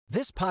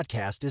This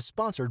podcast is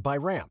sponsored by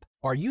Ramp.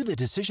 Are you the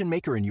decision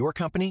maker in your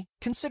company?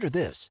 Consider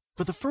this.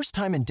 For the first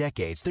time in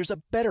decades, there's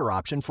a better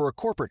option for a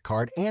corporate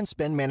card and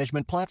spend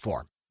management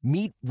platform.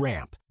 Meet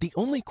Ramp, the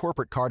only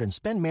corporate card and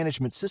spend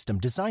management system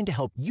designed to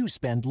help you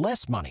spend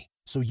less money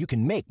so you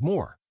can make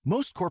more.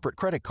 Most corporate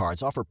credit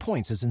cards offer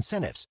points as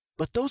incentives,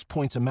 but those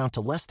points amount to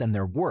less than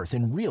their worth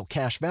in real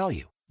cash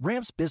value.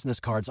 Ramp's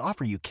business cards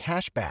offer you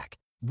cash back,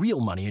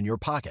 real money in your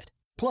pocket.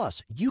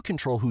 Plus, you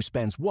control who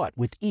spends what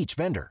with each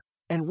vendor.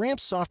 And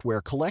Ramp's software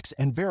collects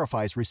and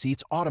verifies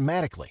receipts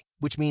automatically,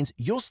 which means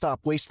you'll stop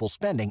wasteful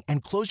spending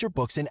and close your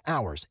books in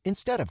hours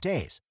instead of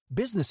days.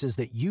 Businesses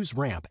that use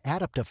Ramp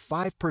add up to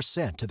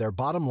 5% to their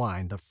bottom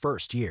line the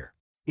first year.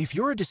 If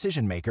you're a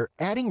decision maker,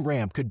 adding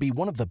Ramp could be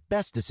one of the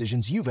best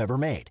decisions you've ever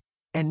made.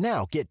 And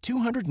now get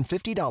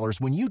 $250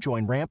 when you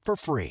join Ramp for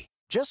free.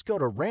 Just go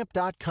to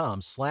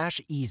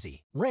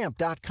ramp.com/easy.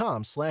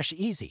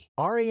 Ramp.com/easy.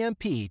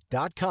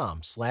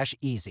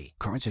 RAMP.com/easy.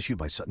 Cards issued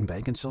by Sutton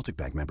Bank and Celtic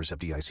Bank, members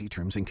FDIC.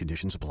 Terms and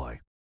conditions apply.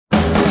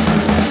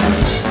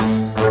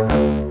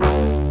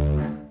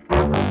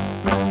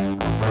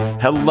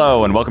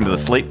 Hello and welcome to the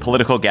Slate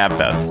Political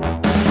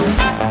Gabfest.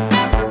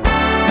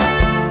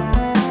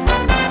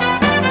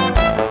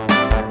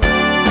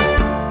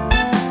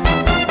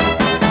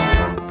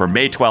 For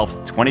May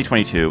 12th,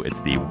 2022, it's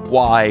the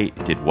Why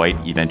Did White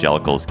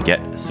Evangelicals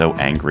Get So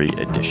Angry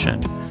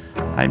edition.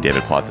 I'm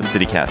David Plotz of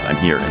CityCast. I'm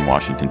here in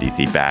Washington,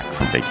 D.C., back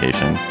from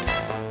vacation.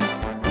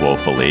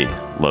 Woefully,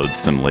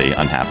 loathsomely,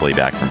 unhappily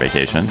back from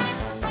vacation.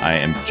 I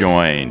am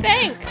joined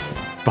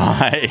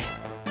by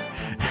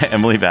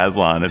Emily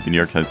Bazelon of the New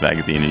York Times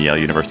Magazine and Yale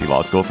University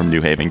Law School from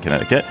New Haven,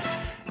 Connecticut.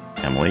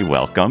 Emily,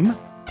 welcome.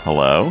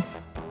 Hello.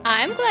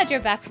 I'm glad you're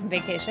back from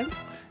vacation.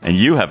 And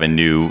you have a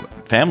new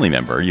family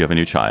member. You have a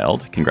new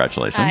child.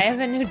 Congratulations. I have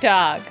a new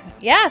dog.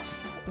 Yes.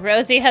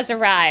 Rosie has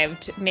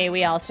arrived. May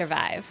we all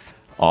survive.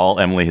 All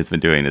Emily has been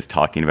doing is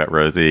talking about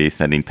Rosie,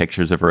 sending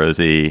pictures of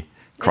Rosie,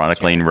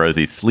 chronicling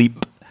Rosie's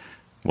sleep.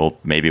 Well,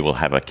 maybe we'll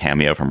have a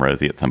cameo from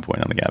Rosie at some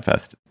point on the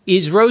Gabfest.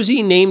 Is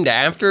Rosie named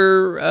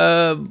after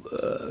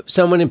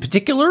someone in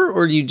particular,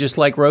 or do you just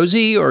like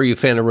Rosie, or are you a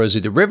fan of Rosie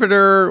the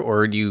Riveter,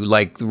 or do you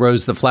like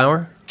Rose the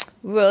Flower?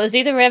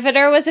 Rosie the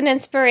Riveter was an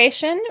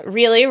inspiration.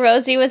 Really,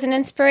 Rosie was an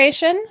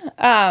inspiration.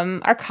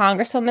 Our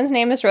congresswoman's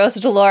name is Rosa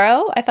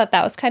DeLauro. I thought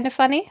that was kind of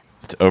funny.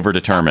 It's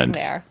overdetermined.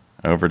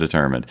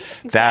 Overdetermined.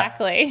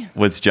 Exactly. That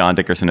was John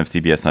Dickerson of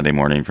CBS Sunday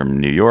Morning from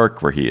New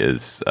York, where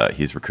he's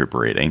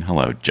recuperating.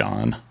 Hello,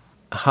 John.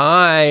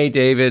 Hi,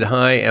 David.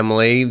 Hi,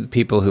 Emily.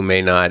 People who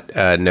may not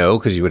know,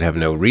 because you would have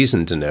no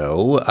reason to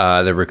know,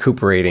 the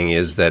recuperating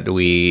is that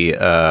we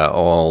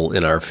all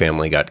in our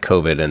family got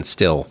COVID and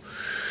still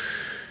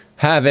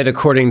have it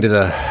according to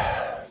the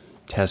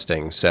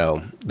testing.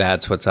 So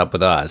that's what's up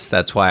with us.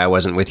 That's why I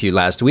wasn't with you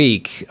last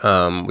week,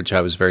 which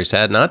I was very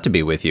sad not to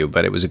be with you.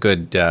 But it was a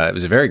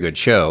very good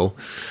show.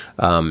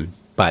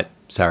 But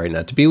sorry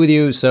not to be with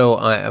you. So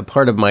a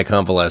part of my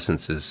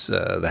convalescence is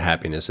the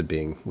happiness of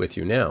being with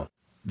you now.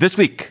 This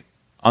week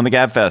on the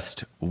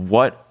Gabfest,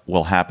 what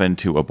will happen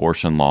to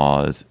abortion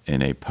laws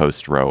in a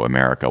post-Roe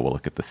America? We'll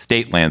look at the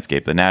state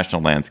landscape, the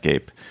national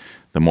landscape,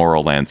 the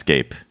moral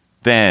landscape.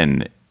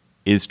 Then,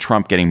 is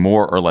Trump getting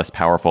more or less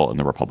powerful in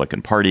the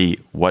Republican Party?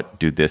 What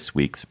do this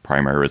week's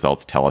primary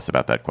results tell us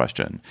about that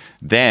question?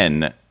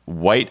 Then,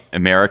 white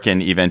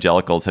American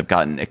evangelicals have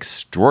gotten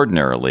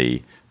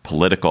extraordinarily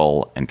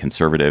political and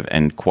conservative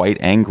and quite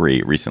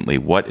angry recently.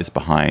 What is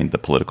behind the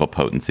political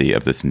potency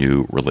of this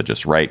new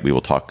religious right? We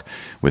will talk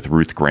with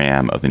Ruth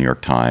Graham of the New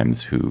York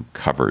Times, who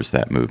covers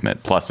that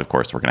movement. Plus, of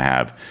course, we're going to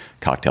have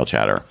cocktail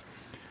chatter.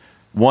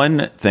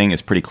 One thing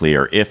is pretty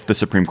clear. If the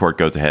Supreme Court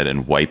goes ahead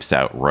and wipes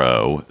out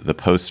Roe, the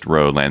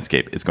post-Roe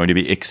landscape is going to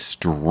be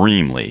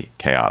extremely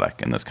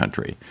chaotic in this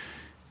country.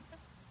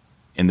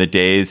 In the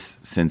days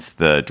since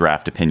the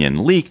draft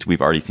opinion leaked,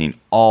 we've already seen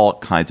all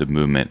kinds of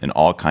movement in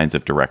all kinds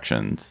of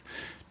directions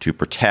to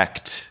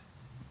protect,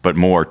 but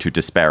more to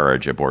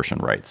disparage abortion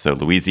rights. So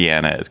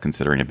Louisiana is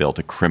considering a bill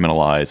to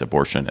criminalize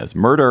abortion as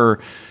murder.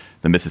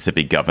 The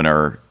Mississippi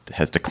governor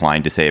has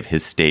declined to say if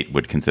his state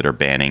would consider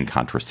banning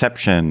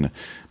contraception.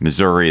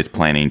 Missouri is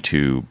planning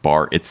to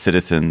bar its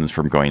citizens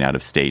from going out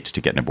of state to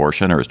get an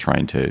abortion, or is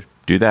trying to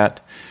do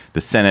that.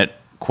 The Senate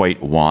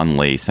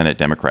Senate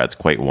Democrats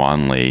quite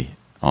wanly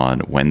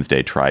on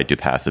Wednesday tried to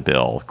pass a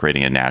bill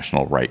creating a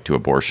national right to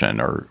abortion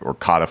or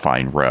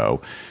codifying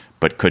Roe,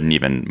 but couldn't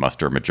even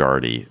muster a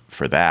majority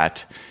for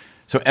that.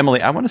 So,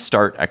 Emily, I want to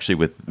start actually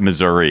with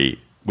Missouri,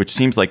 which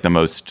seems like the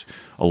most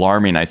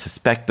alarming. I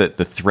suspect that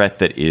the threat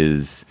that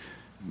is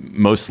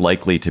most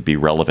likely to be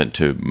relevant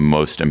to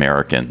most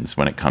Americans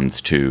when it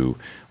comes to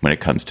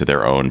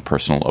their own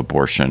personal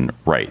abortion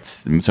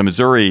rights. So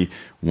Missouri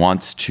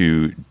wants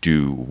to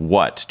do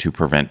what to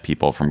prevent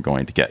people from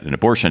going to get an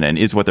abortion? And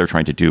is what they're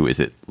trying to do, is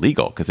it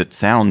legal? Because it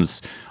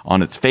sounds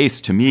on its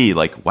face to me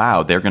like,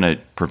 wow, they're going to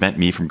prevent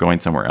me from going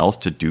somewhere else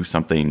to do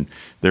something.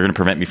 They're going to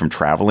prevent me from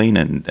traveling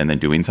and then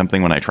doing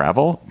something when I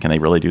travel. Can they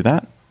really do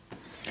that?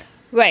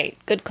 Right.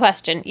 Good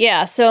question.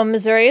 Yeah. So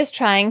Missouri is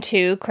trying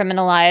to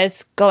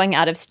criminalize going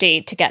out of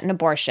state to get an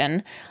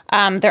abortion.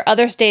 There are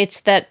other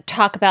states that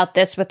talk about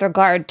this with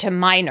regard to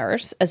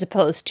minors as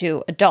opposed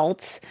to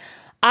adults.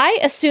 I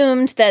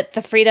assumed that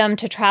the freedom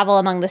to travel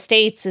among the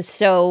states is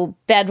so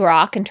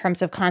bedrock in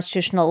terms of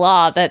constitutional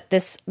law that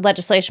this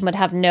legislation would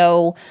have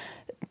no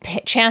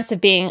chance of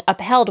being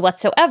upheld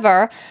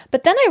whatsoever.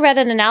 But then I read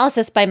an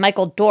analysis by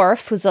Michael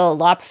Dorf, who's a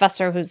law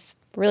professor who's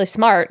really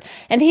smart,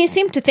 and he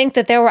seemed to think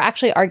that there were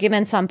actually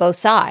arguments on both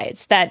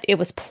sides, that it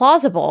was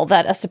plausible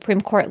that a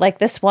Supreme Court like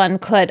this one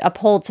could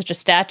uphold such a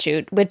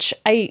statute, which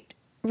I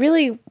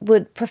really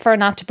would prefer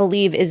not to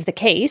believe is the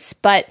case,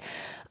 but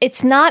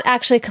it's not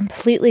actually a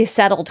completely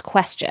settled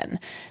question,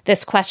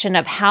 this question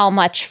of how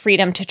much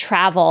freedom to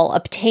travel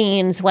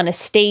obtains when a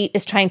state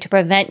is trying to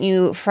prevent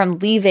you from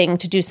leaving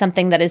to do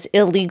something that is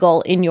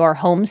illegal in your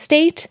home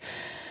state.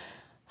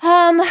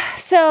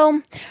 So,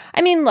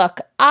 I mean, look,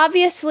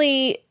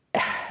 obviously,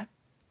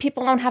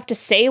 people don't have to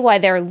say why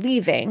they're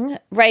leaving,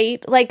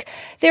 right? Like,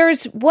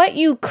 there's what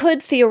you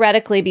could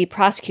theoretically be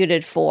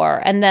prosecuted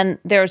for, and then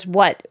there's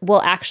what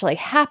will actually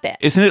happen.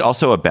 Isn't it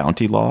also a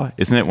bounty law?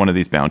 Isn't it one of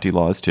these bounty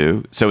laws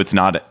too? So it's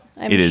not.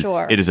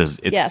 Sure.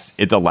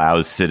 It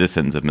allows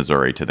citizens of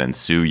Missouri to then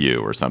sue you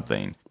or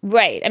something.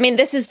 Right. I mean,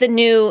 this is the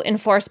new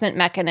enforcement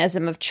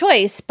mechanism of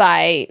choice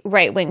by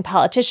right-wing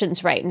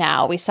politicians right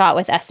now. We saw it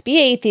with SB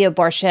 8, the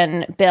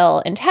abortion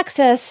bill in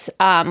Texas,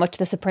 which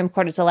the Supreme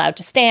Court is allowed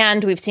to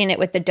stand. We've seen it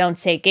with the Don't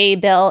Say Gay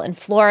bill in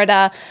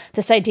Florida,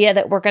 this idea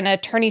that we're going to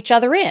turn each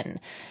other in.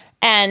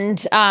 And,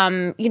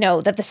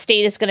 that the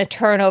state is going to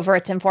turn over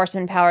its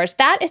enforcement powers.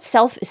 That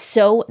itself is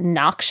so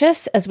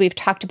noxious, as we've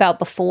talked about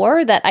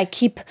before, that I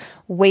keep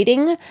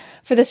waiting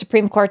for the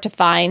Supreme Court to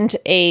find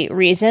a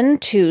reason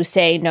to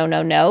say,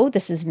 no,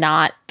 this is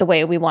not the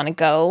way we want to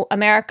go,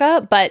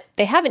 America. But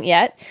they haven't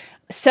yet.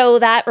 So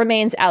that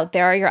remains out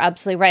there. You're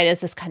absolutely right, as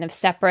this kind of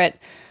separate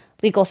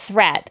legal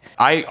threat.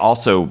 I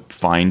also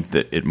find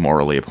that it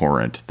morally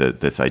abhorrent,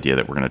 that this idea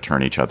that we're going to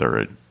turn each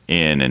other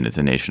in and it's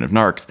a nation of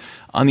narcs.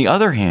 On the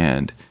other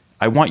hand,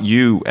 I want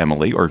you,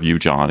 Emily, or you,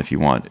 John, if you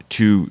want,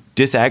 to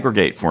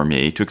disaggregate for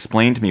me, to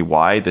explain to me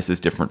why this is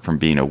different from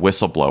being a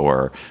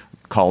whistleblower,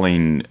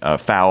 calling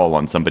foul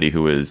on somebody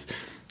who is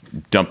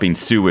dumping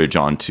sewage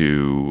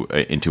into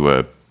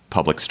a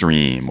public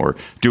stream, or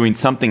doing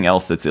something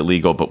else that's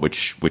illegal, but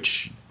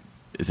which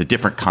is a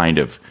different kind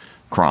of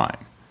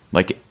crime.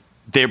 Like,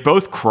 they're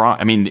both crime.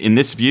 I mean, in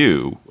this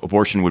view,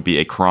 abortion would be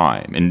a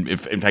crime, and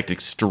in fact,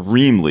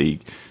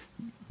 extremely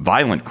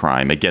violent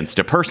crime against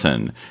a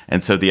person.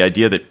 And so the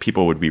idea that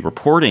people would be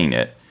reporting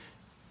it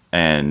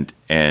and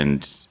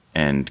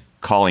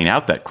calling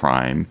out that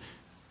crime,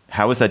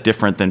 how is that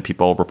different than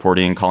people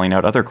reporting and calling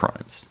out other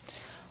crimes?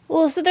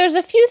 Well, so there's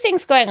a few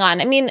things going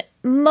on. I mean,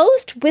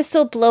 most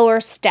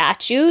whistleblower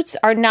statutes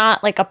are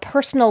not like a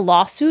personal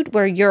lawsuit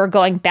where you're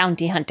going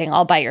bounty hunting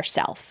all by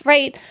yourself,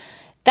 right?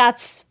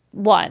 That's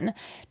one.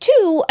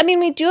 Two, I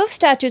mean, we do have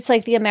statutes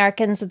like the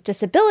Americans with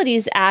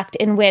Disabilities Act,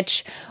 in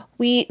which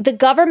the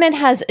government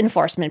has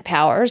enforcement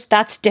powers.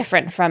 That's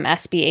different from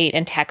SB 8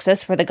 in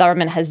Texas, where the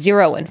government has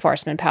zero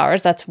enforcement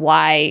powers. That's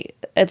why,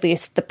 at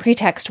least the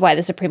pretext why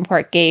the Supreme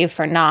Court gave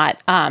for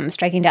not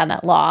striking down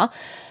that law.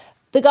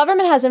 The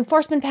government has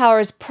enforcement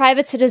powers.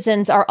 Private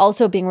citizens are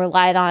also being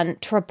relied on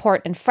to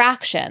report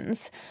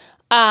infractions.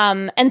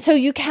 And so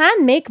you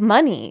can make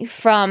money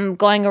from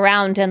going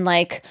around and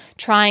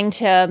trying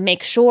to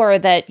make sure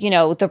that,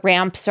 the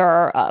ramps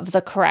are of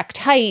the correct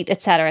height,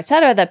 et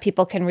cetera, that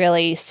people can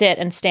really sit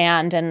and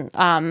stand and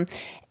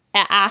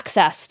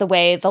access the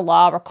way the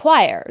law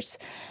requires.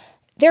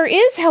 There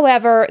is,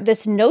 however,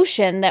 this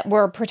notion that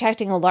we're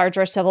protecting a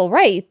larger civil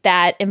right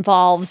that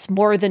involves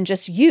more than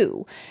just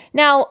you.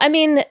 Now, I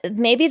mean,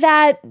 maybe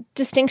that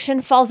distinction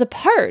falls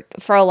apart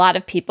for a lot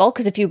of people,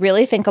 because if you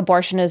really think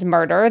abortion is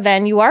murder,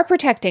 then you are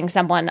protecting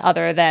someone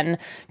other than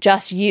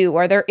just you,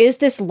 or there is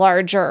this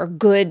larger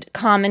good,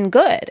 common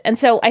good. And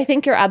so I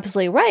think you're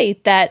absolutely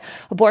right that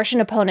abortion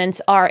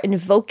opponents are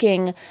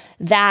invoking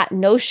that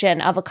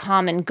notion of a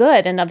common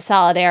good and of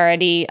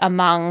solidarity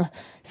among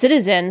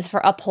citizens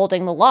for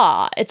upholding the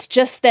law. It's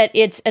just that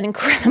it's an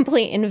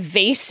incredibly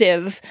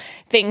invasive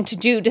thing to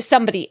do to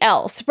somebody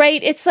else,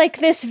 right? It's like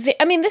this,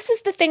 this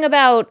is the thing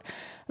about,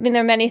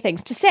 there are many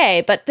things to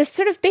say, but this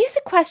sort of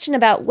basic question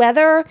about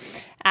whether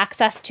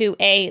access to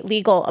a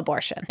legal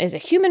abortion is a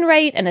human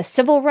right and a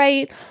civil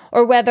right,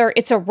 or whether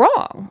it's a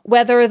wrong,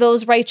 whether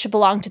those rights should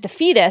belong to the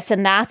fetus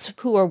and that's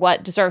who or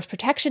what deserves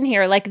protection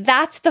here.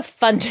 That's the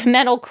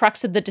fundamental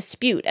crux of the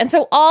dispute. And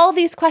so all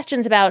these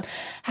questions about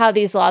how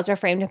these laws are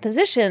framed and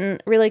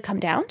positioned really come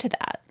down to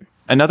that.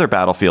 Another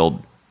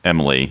battlefield,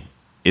 Emily,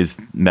 is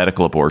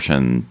medical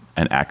abortion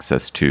and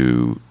access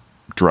to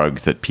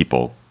drugs that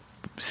people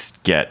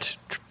get,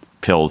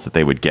 pills that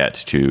they would get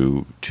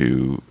to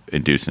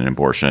induce an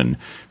abortion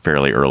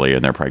fairly early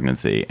in their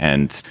pregnancy.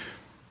 And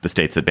the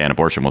states that ban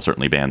abortion will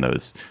certainly ban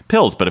those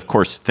pills. But of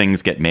course,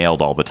 things get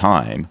mailed all the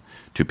time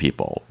to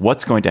people.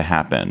 What's going to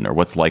happen, or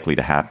what's likely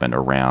to happen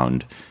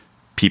around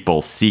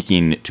people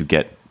seeking to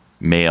get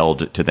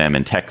mailed to them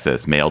in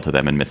Texas, mailed to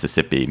them in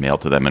Mississippi,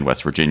 mailed to them in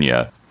West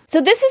Virginia. So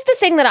this is the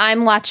thing that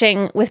I'm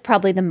watching with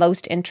probably the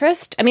most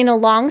interest. I mean,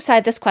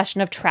 alongside this question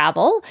of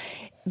travel,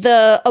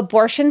 the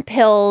abortion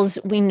pills,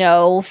 we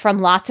know from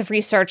lots of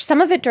research,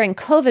 some of it during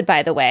COVID,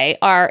 by the way,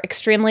 are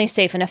extremely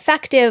safe and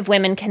effective.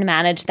 Women can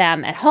manage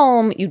them at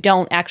home. You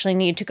don't actually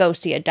need to go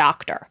see a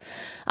doctor.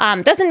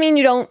 Doesn't mean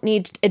you don't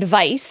need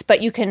advice,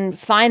 but you can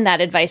find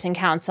that advice and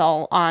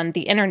counsel on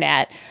the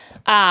internet.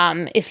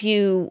 If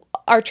you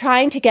are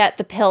trying to get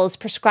the pills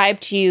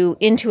prescribed to you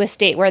into a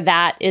state where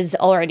that is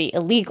already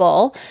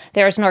illegal,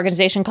 there's an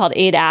organization called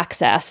Aid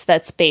Access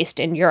that's based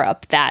in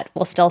Europe that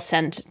will still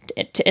send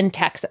it in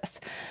Texas.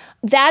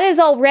 That is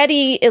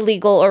already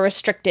illegal or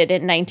restricted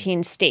in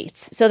 19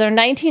 states. So there are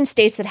 19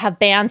 states that have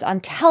bans on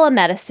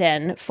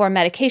telemedicine for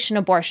medication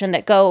abortion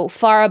that go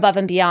far above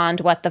and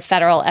beyond what the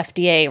federal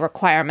FDA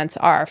requirements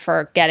are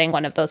for getting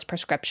one of those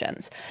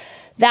prescriptions.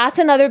 That's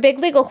another big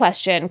legal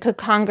question. Could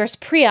Congress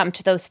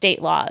preempt those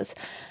state laws?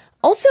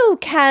 Also,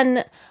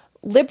 can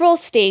liberal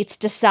states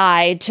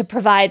decide to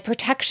provide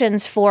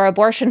protections for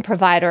abortion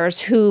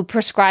providers who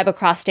prescribe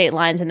across state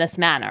lines in this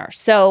manner?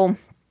 So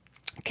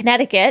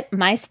Connecticut,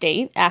 my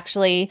state,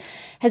 actually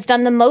has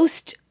done the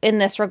most in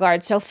this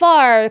regard so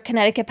far.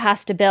 Connecticut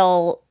passed a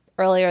bill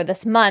earlier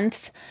this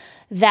month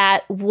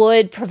that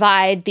would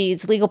provide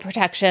these legal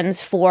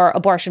protections for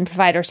abortion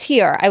providers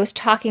here. I was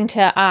talking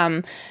to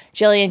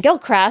Jillian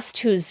Gilchrist,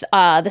 who's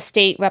the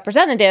state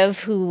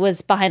representative who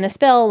was behind this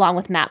bill, along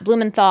with Matt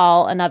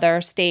Blumenthal,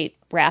 another state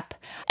rep.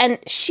 And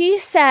she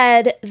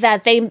said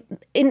that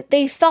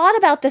they thought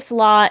about this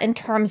law in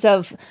terms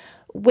of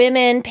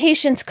women,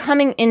 patients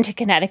coming into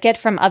Connecticut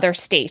from other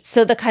states.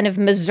 So the kind of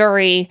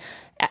Missouri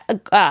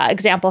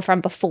example from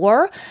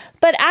before.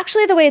 But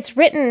actually, the way it's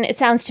written, it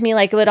sounds to me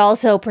like it would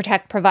also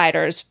protect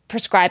providers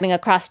prescribing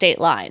across state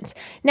lines.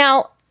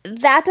 Now,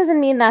 that doesn't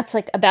mean that's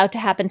like about to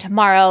happen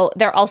tomorrow.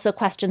 There are also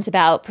questions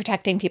about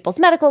protecting people's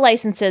medical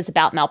licenses,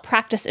 about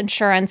malpractice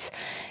insurance.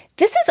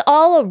 This is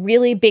all a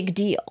really big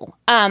deal.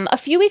 A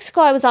few weeks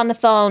ago, I was on the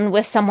phone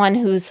with someone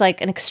who's like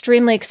an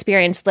extremely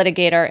experienced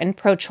litigator in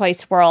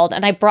pro-choice world,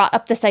 and I brought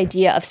up this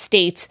idea of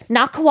states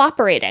not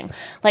cooperating.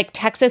 Like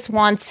Texas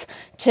wants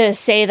to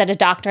say that a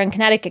doctor in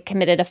Connecticut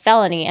committed a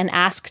felony and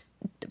ask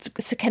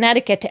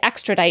Connecticut to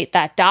extradite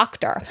that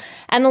doctor.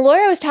 And the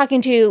lawyer I was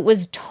talking to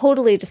was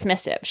totally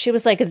dismissive. She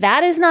was like,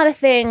 that is not a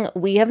thing.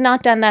 We have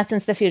not done that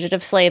since the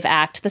Fugitive Slave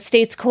Act. The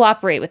states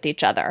cooperate with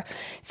each other.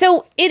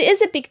 So it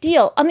is a big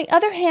deal. On the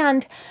other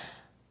hand,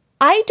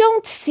 I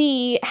don't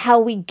see how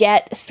we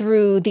get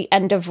through the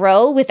end of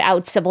Roe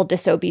without civil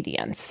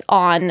disobedience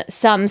on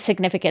some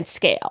significant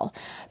scale.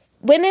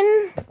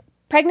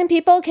 Pregnant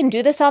people can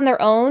do this on their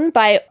own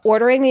by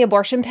ordering the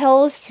abortion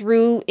pills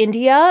through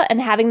India and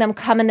having them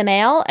come in the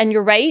mail. And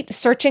you're right,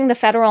 searching the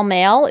federal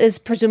mail is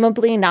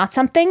presumably not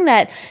something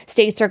that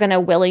states are going to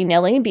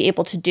willy-nilly be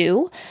able to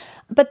do.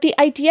 But the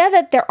idea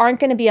that there aren't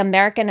going to be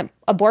American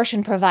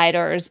abortion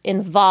providers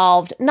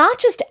involved, not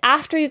just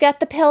after you get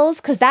the pills,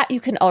 because that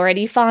you can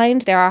already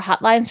find, there are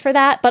hotlines for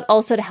that, but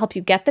also to help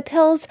you get the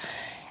pills.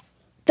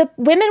 The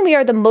women we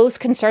are the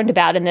most concerned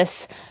about in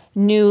this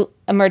new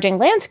emerging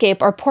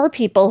landscape are poor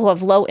people who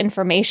have low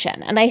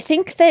information. And I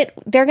think that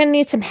they're going to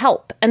need some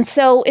help. And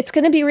so it's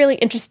going to be really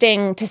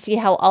interesting to see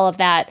how all of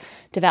that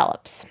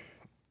develops.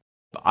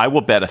 I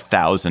will bet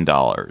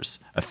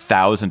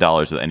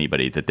 $1,000 with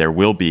anybody that there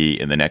will be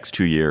in the next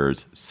 2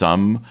 years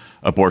some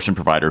abortion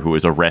provider who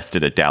is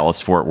arrested at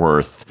Dallas-Fort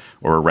Worth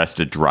or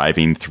arrested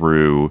driving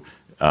through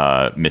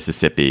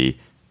Mississippi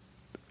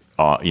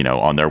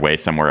on their way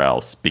somewhere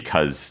else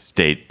because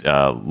state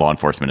law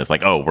enforcement is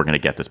like, oh, we're going to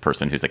get this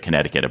person who's a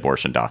Connecticut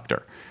abortion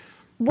doctor.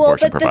 Well,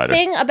 but the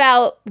thing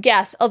about,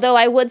 yes, although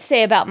I would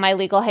say about my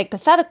legal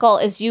hypothetical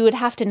is you would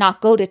have to not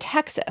go to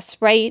Texas,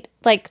 right?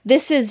 Like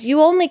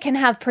you only can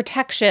have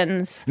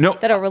protections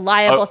that are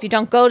reliable if you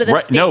don't go to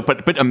the state. No,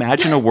 but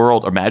imagine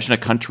imagine a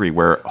country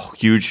where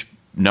huge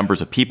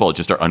numbers of people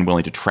just are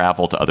unwilling to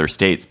travel to other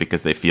states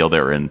because they feel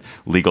they're in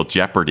legal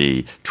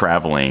jeopardy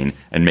traveling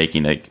and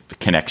making a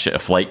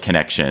flight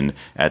connection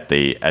at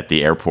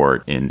the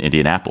airport in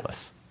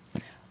Indianapolis.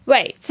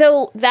 Right.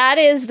 So that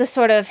is the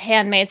sort of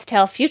Handmaid's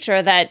Tale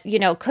future that,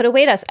 could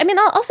await us. I mean,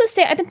 I'll also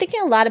say I've been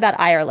thinking a lot about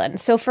Ireland.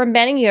 So for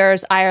many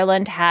years,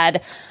 Ireland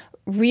had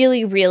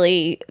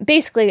really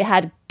basically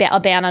had a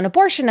ban on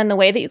abortion. And the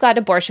way that you got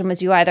abortion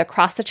was you either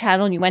crossed the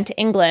channel and you went to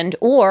England,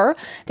 or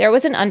there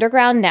was an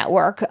underground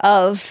network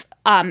of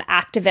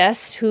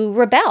activists who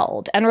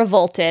rebelled and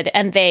revolted,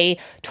 and they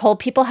told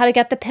people how to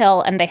get the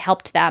pill and they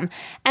helped them.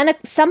 And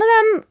some of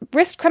them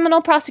risked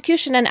criminal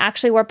prosecution and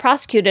actually were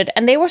prosecuted,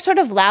 and they were sort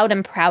of loud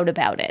and proud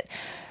about it.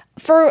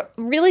 For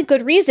really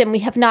good reason, we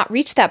have not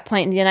reached that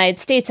point in the United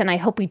States, and I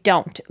hope we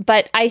don't.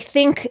 But I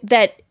think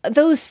that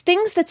those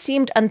things that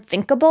seemed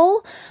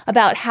unthinkable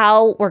about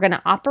how we're going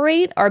to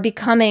operate are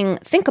becoming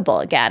thinkable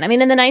again. I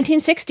mean, in the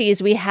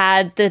 1960s, we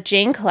had the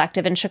Jane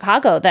Collective in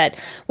Chicago that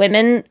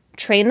women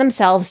trained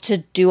themselves to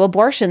do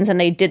abortions, and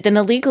they did them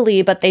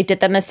illegally, but they did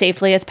them as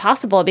safely as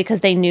possible because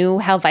they knew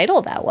how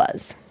vital that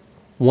was.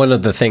 One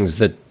of the things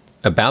that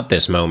about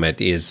this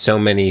moment is so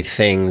many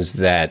things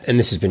that, and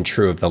this has been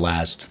true of the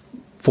last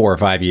 4 or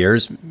 5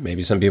 years,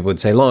 maybe some people would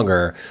say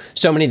longer,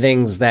 so many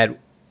things that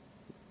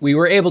we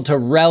were able to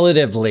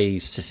relatively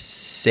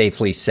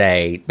safely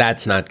say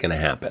that's not going to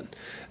happen.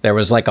 There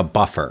was like a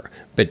buffer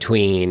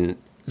between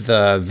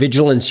the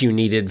vigilance you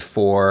needed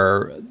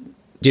for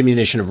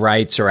diminution of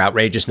rights or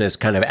outrageousness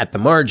kind of at the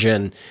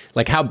margin.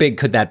 Like, how big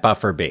could that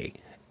buffer be?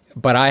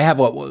 But I have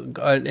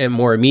a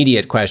more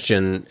immediate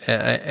question,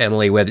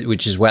 Emily,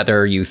 which is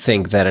whether you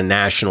think that a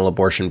national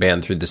abortion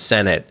ban through the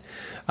Senate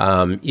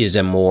is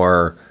a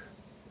more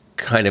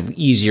kind of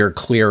easier,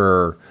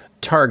 clearer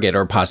target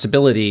or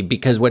possibility.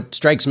 Because what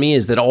strikes me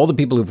is that all the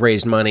people who've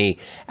raised money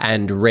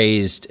and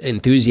raised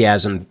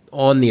enthusiasm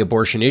on the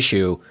abortion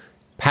issue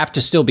have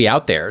to still be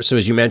out there. So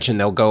as you mentioned,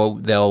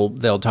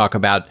 they'll talk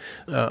about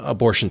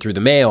abortion through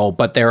the mail,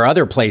 but there are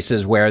other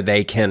places where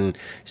they can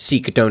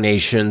seek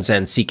donations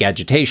and seek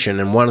agitation.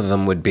 And one of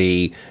them would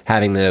be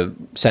having the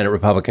Senate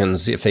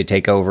Republicans, if they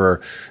take over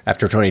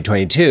after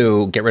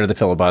 2022, get rid of the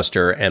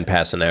filibuster and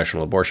pass a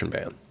national abortion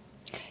ban.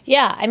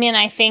 Yeah, I mean,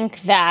 I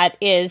think that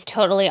is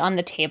totally on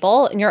the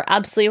table. And you're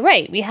absolutely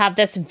right. We have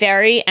this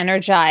very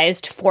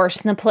energized force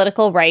in the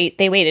political right.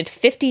 They waited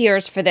 50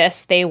 years for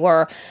this. They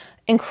were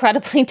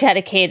incredibly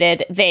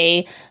dedicated.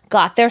 They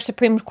got their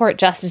Supreme Court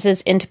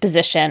justices into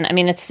position. I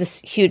mean, it's this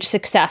huge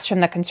success from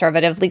the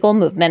conservative legal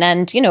movement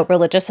and,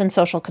 religious and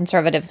social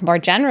conservatives more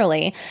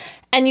generally.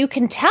 And you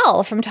can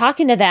tell from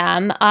talking to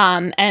them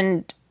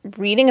and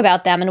reading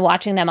about them and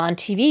watching them on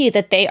TV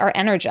that they are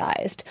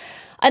energized.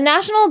 A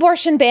national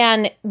abortion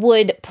ban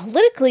would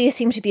politically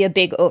seem to be a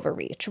big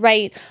overreach,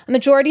 right? A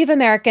majority of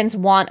Americans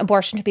want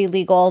abortion to be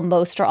legal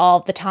most or all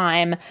of the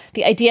time.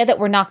 The idea that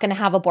we're not going to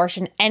have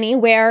abortion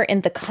anywhere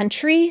in the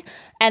country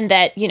and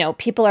that,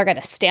 people are going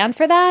to stand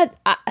for that,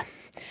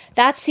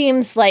 that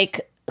seems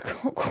like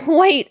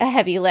quite a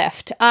heavy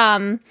lift.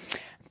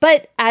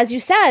 But as you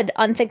said,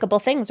 unthinkable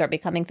things are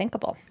becoming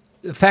thinkable.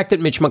 The fact that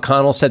Mitch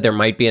McConnell said there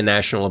might be a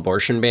national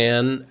abortion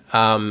ban,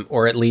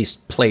 or at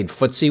least played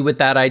footsie with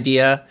that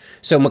idea.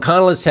 So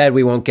McConnell has said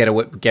we won't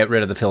get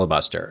rid of the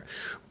filibuster.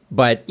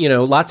 But,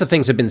 lots of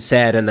things have been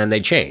said and then they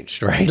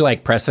changed, right?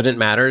 Like precedent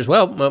matters.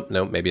 Well,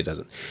 no, maybe it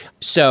doesn't.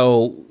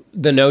 So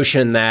the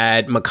notion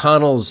that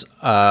McConnell's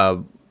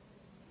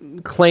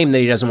claim that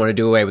he doesn't want to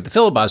do away with the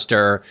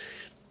filibuster,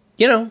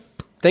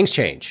 things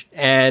change.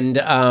 And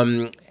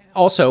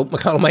also,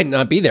 McConnell might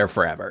not be there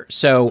forever.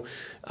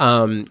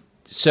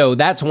 So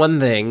that's one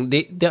thing.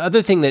 The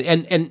other thing that,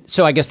 and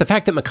so I guess the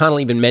fact that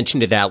McConnell even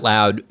mentioned it out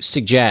loud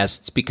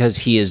suggests, because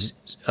he is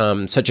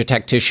such a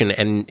tactician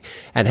and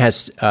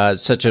has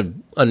such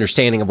an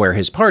understanding of where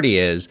his party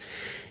is,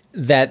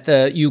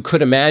 that you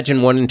could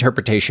imagine one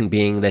interpretation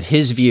being that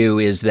his view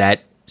is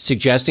that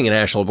suggesting a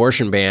national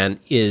abortion ban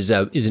is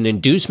an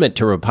inducement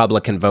to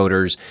Republican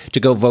voters to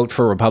go vote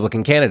for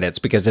Republican candidates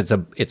because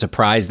it's a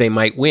prize they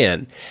might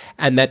win,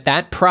 and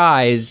that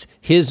prize,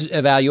 his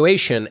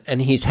evaluation,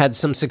 and he's had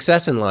some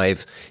success in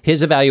life,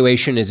 his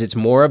evaluation is it's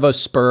more of a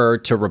spur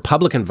to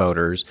Republican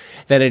voters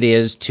than it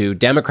is to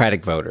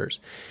Democratic voters.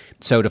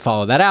 So to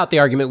follow that out, the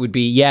argument would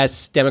be,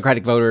 yes,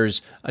 Democratic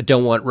voters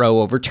don't want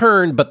Roe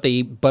overturned, but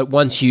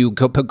once you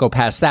go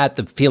past that,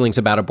 the feelings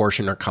about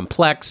abortion are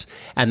complex,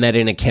 and that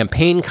in a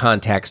campaign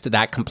context,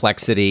 that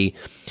complexity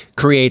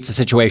creates a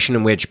situation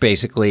in which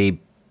basically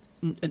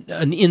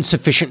an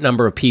insufficient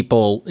number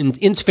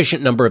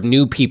of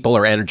new people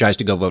are energized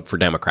to go vote for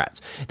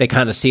Democrats. They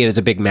kind of see it as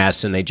a big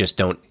mess, and they just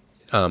don't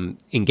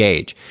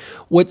engage.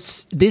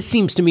 This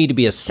seems to me to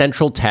be a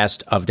central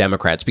test of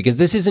Democrats, because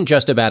this isn't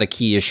just about a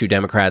key issue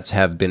Democrats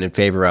have been in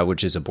favor of,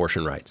 which is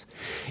abortion rights.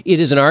 It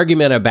is an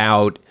argument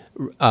about,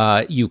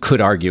 you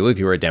could argue, if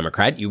you were a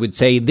Democrat, you would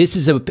say this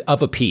is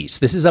of a piece.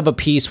 This is of a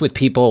piece with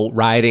people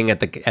rioting at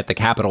the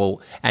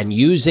Capitol and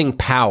using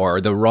power,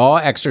 the raw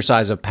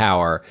exercise of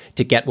power,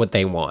 to get what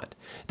they want.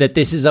 That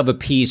this is of a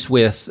piece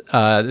with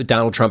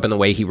Donald Trump and the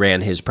way he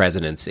ran his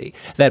presidency.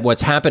 That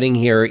what's happening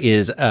here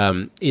is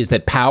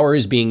that power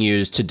is being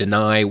used to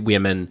deny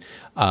women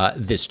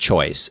this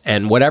choice.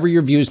 And whatever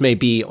your views may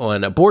be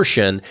on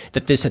abortion,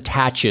 that this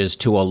attaches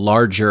to a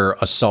larger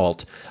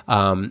assault,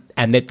 and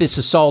that this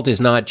assault is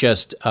not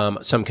just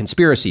some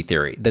conspiracy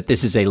theory, that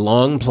this is a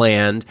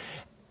long-planned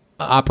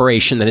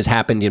operation that has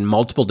happened in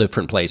multiple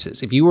different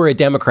places. If you were a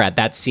Democrat,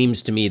 that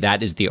seems to me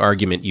that is the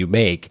argument you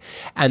make,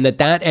 and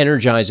that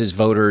energizes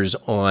voters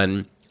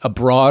on a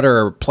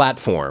broader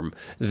platform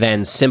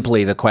than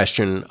simply the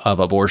question of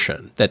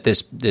abortion. That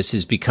this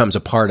becomes a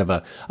part of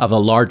a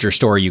larger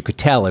story you could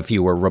tell if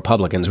you were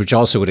Republicans, which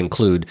also would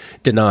include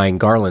denying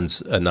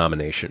Garland's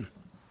nomination.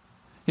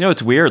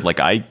 It's weird. Like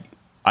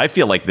I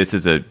feel like this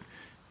is a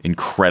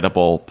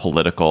incredible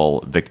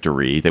political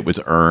victory that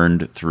was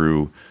earned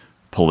through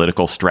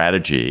political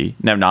strategy.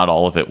 Now, not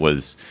all of it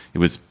was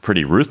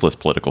pretty ruthless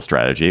political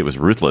strategy. It was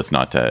ruthless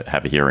not to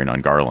have a hearing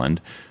on Garland,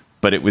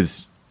 but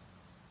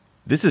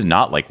this is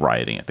not like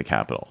rioting at the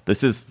Capitol.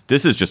 This is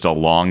just a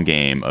long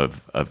game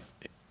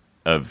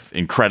of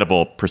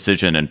incredible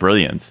precision and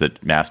brilliance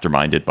that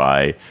masterminded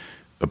by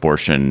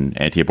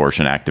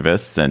anti-abortion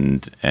activists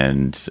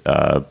and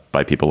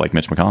by people like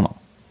Mitch McConnell.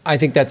 I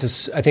think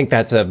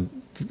that's a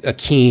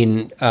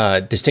keen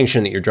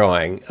distinction that you're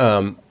drawing.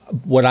 I'm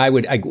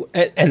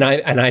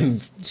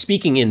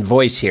speaking in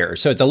voice here,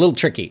 so it's a little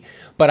tricky.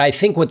 But I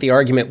think what the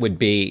argument would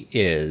be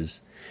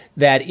is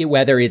that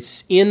whether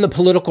it's in the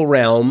political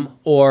realm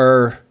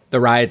or the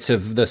riots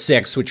of the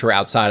 6th, which were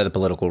outside of the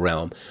political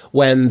realm,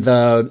 when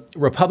the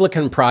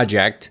Republican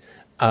project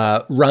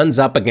runs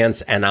up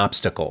against an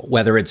obstacle,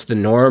 whether it's the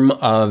norm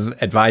of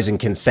advising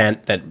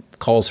consent that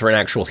calls for an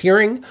actual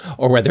hearing,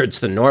 or whether it's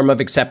the norm of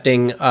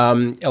accepting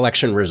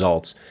election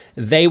results,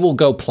 they will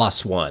go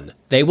 +1.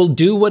 They will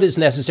do what is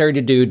necessary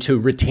to do to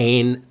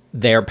retain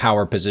their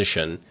power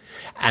position.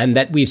 And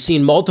that we've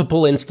seen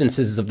multiple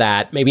instances of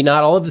that, maybe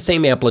not all of the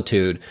same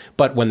amplitude,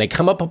 but when they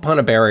come up upon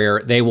a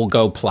barrier, they will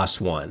go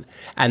 +1.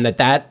 And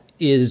that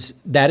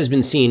has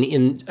been seen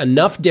in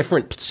enough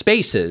different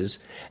spaces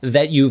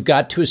that you've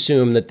got to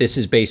assume that this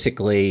is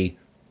basically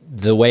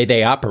the way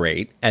they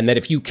operate. And that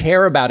if you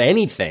care about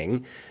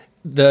anything,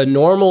 the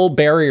normal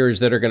barriers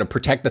that are going to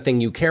protect the thing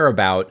you care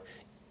about,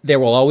 there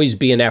will always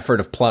be an effort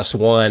of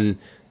 +1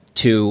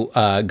 to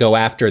go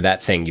after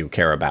that thing you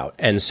care about.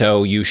 And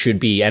so you should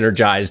be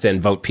energized and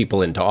vote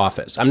people into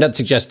office. I'm not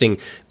suggesting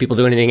people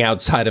do anything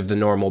outside of the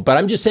normal, but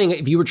I'm just saying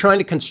if you were trying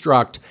to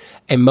construct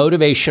a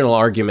motivational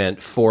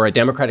argument for a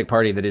Democratic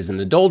Party that is in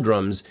the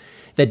doldrums,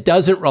 that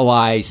doesn't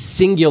rely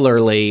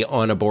singularly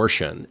on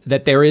abortion,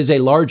 that there is a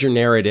larger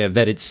narrative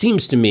that it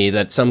seems to me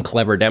that some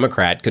clever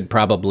Democrat could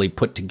probably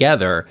put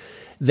together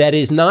that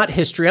is not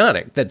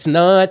histrionic, that's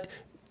not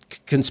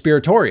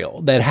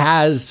conspiratorial, that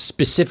has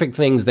specific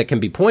things that can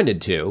be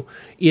pointed to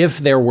if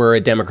there were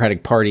a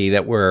Democratic Party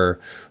that were,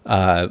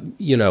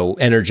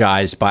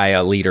 energized by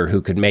a leader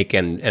who could make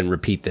and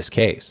repeat this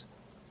case.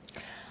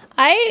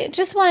 I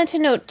just wanted to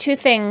note two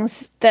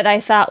things that I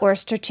thought were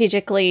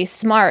strategically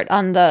smart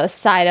on the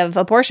side of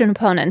abortion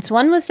opponents.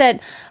 One was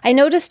that I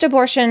noticed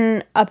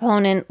abortion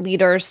opponent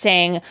leaders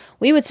saying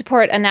we would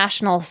support a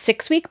national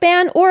 6-week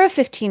ban or a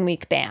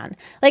 15-week ban.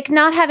 Like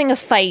not having a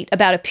fight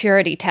about a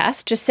purity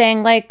test, just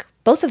saying like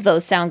both of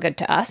those sound good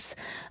to us.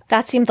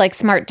 That seemed like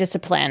smart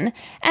discipline.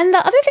 And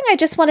the other thing I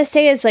just want to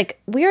say is like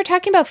we are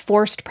talking about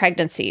forced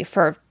pregnancy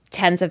for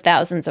tens of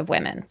thousands of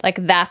women.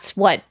 Like that's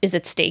what is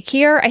at stake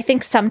here. I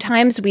think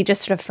sometimes we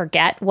just sort of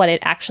forget what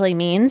it actually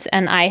means.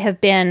 And I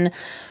have been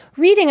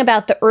reading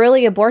about the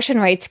early abortion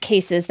rights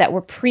cases that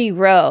were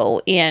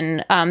pre-Roe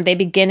they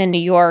begin in New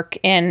York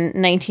in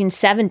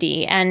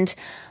 1970. And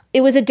it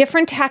was a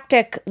different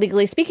tactic,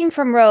 legally speaking,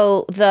 from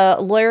Roe. The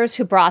lawyers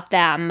who brought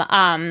them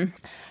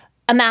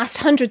amassed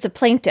hundreds of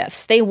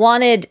plaintiffs. They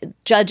wanted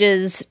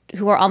judges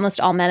who were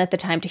almost all men at the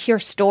time to hear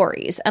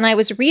stories. And I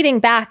was reading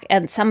back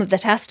at some of the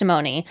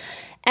testimony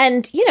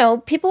and,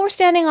 people were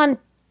standing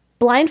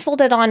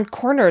blindfolded on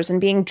corners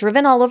and being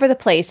driven all over the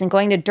place and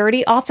going to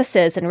dirty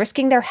offices and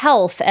risking their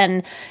health.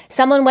 And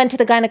someone went to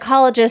the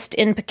gynecologist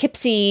in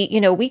Poughkeepsie,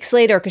 weeks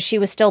later because she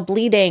was still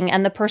bleeding.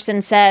 And the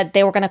person said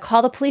they were going to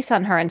call the police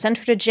on her and send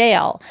her to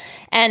jail.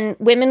 And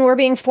women were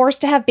being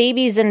forced to have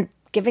babies and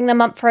giving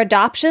them up for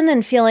adoption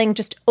and feeling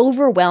just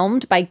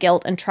overwhelmed by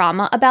guilt and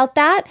trauma about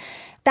that.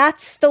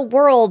 That's the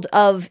world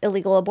of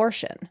illegal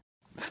abortion.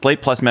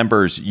 Slate Plus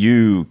members,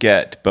 you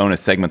get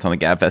bonus segments on the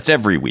GabFest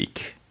every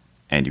week.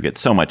 And you get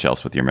so much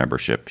else with your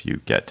membership.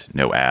 You get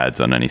no ads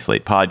on any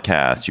Slate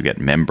podcast. You get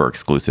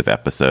member-exclusive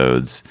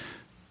episodes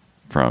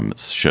from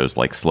shows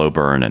like Slow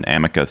Burn and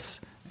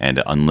Amicus,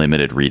 and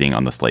unlimited reading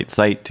on the Slate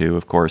site, too,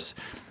 of course.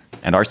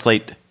 And our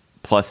Slate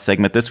Plus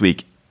segment this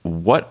week,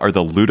 what are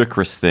the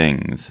ludicrous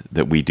things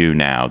that we do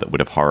now that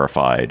would have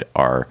horrified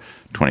our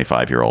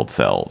 25-year-old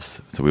selves?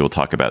 So we will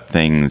talk about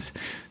things,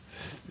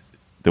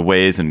 the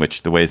ways in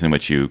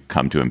which you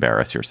come to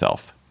embarrass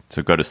yourself.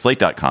 So go to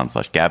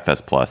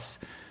slate.com/GabFestPlus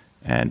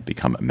and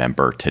become a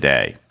member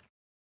today.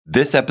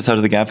 This episode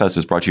of the GabFest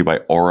is brought to you by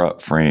Aura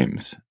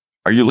Frames.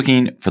 Are you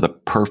looking for the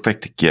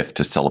perfect gift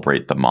to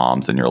celebrate the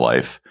moms in your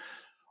life?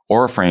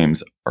 Aura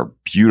Frames are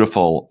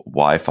beautiful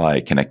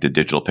Wi-Fi connected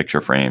digital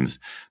picture frames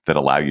that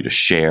allow you to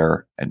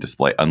share and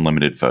display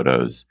unlimited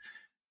photos.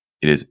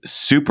 It is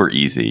super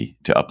easy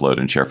to upload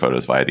and share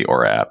photos via the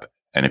Aura app.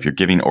 And if you're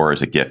giving Aura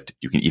as a gift,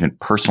 you can even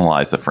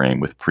personalize the frame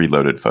with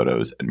preloaded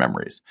photos and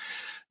memories.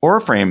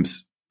 Aura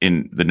Frames,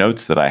 in the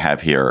notes that I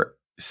have here,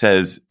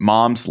 says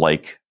moms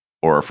like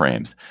Aura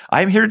Frames.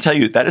 I'm here to tell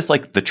you that is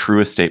like the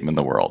truest statement in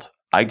the world.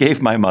 I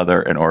gave my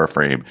mother an Aura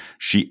frame.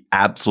 She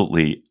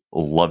absolutely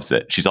loves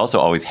it. She's also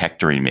always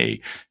hectoring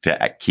me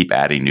to keep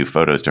adding new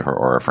photos to her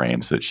Aura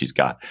frame so that she's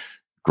got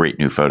great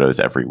new photos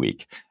every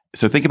week.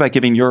 So think about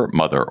giving your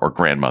mother or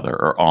grandmother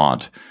or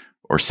aunt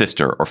or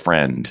sister or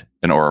friend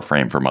an Aura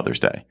frame for Mother's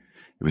Day.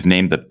 It was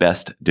named the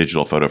best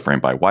digital photo frame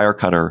by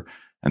Wirecutter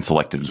and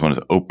selected as one of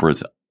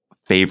Oprah's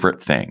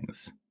favorite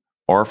things.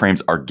 Aura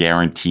frames are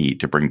guaranteed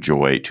to bring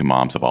joy to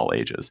moms of all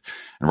ages.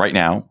 And right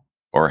now,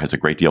 Aura has a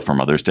great deal for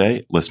Mother's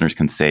Day. Listeners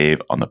can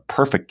save on the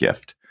perfect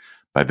gift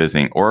by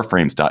visiting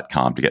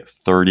auraframes.com to get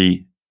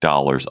 $30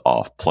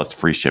 off plus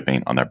free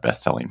shipping on their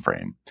best-selling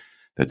frame.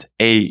 That's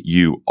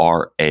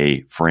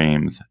AURA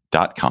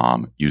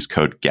frames.com. Use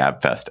code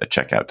GABFEST at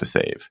checkout to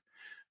save.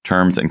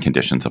 Terms and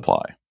conditions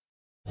apply.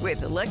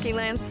 With the Lucky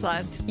Land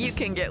Slots, you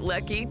can get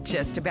lucky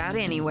just about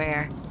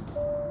anywhere.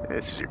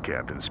 This is your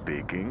captain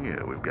speaking.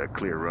 We've got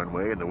clear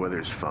runway and the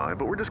weather's fine,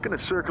 but we're just going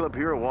to circle up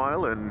here a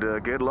while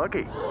and get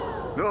lucky.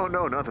 No,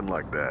 nothing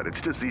like that. It's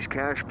just these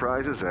cash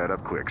prizes add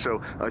up quick.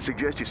 So I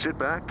suggest you sit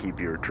back, keep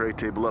your tray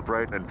table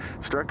upright, and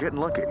start getting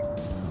lucky.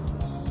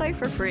 Play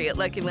for free at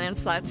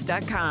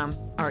LuckyLandSlots.com.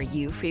 Are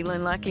you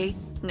feeling lucky?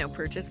 No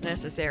purchase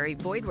necessary.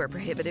 Void where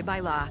prohibited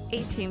by law.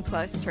 18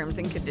 plus terms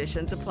and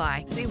conditions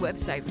apply. See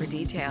website for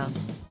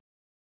details.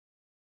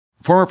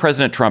 Former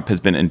President Trump has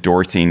been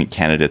endorsing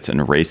candidates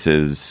in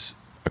races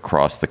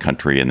across the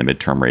country in the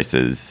midterm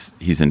races.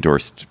 He's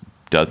endorsed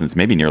dozens,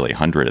 maybe nearly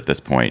 100 at this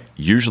point,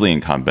 usually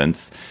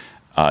incumbents.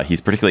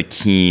 He's particularly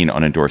keen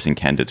on endorsing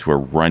candidates who are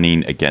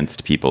running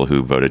against people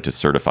who voted to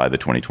certify the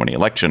 2020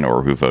 election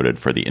or who voted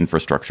for the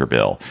infrastructure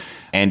bill.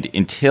 And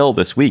until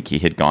this week, he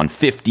had gone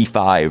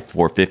 55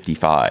 for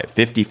 55.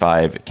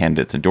 55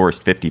 candidates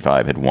endorsed,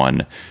 55 had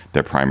won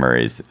their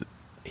primaries.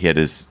 He had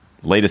his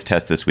latest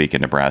test this week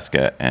in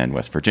Nebraska and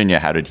West Virginia.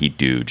 How did he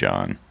do,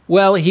 John?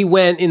 Well, he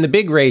went in the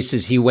big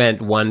races. He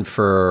went 1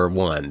 for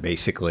 1,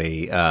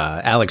 basically.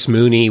 Alex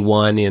Mooney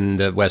won in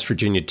the West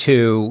Virginia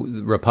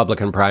 2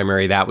 Republican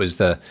primary. That was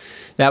the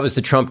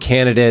Trump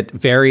candidate.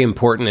 Very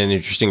important and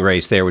interesting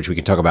race there, which we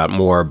can talk about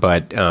more.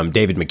 But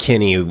David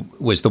McKinney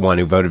was the one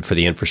who voted for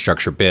the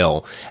infrastructure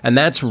bill, and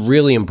that's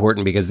really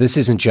important because this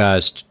isn't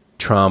just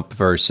Trump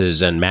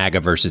and MAGA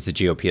versus the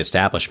GOP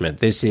establishment.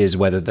 This is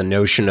whether the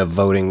notion of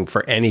voting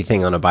for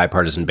anything on a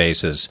bipartisan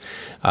basis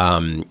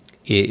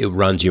it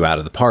runs you out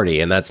of the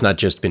party. And that's not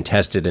just been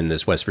tested in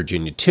this West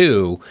Virginia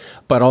 2,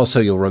 but also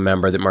you'll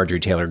remember that Marjorie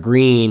Taylor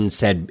Greene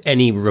said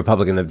any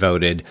Republican that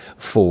voted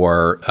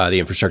for the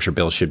infrastructure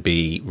bill should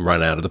be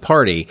run out of the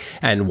party.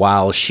 And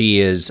while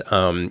she is,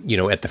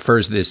 at the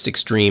furthest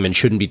extreme and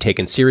shouldn't be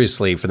taken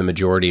seriously for the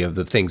majority of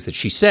the things that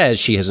she says,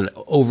 she has an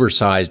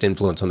oversized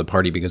influence on the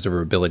party because of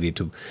her ability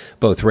to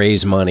both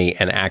raise money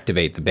and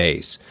activate the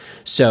base.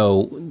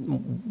 So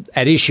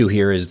at issue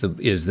here is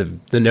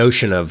the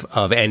notion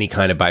of any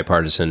kind of bipartisan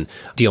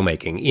deal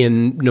making.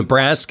 In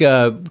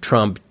Nebraska,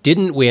 Trump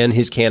didn't win.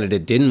 His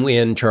candidate didn't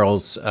win,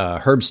 Charles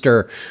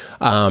Herbster.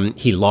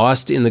 He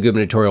lost in the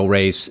gubernatorial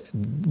race.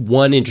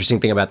 One interesting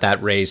thing about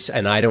that race,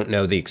 and I don't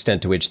know the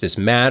extent to which this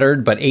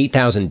mattered, but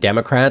 8,000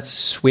 Democrats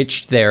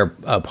switched their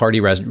party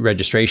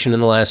registration in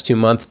the last 2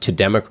 months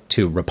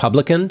to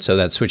Republican. So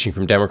that's switching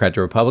from Democrat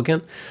to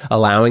Republican,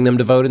 allowing them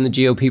to vote in the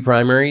GOP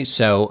primary.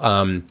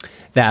 So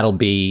that'll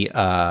be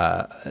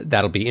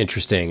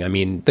interesting. I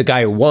mean, the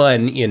guy who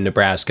won in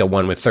Nebraska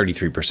won with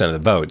 33% of the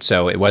vote,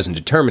 so it wasn't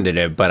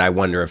determinative, but I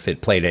wonder if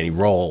it played any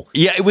role.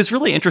 Yeah, it was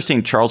really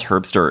interesting. Charles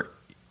Herbster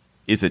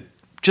is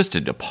just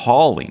an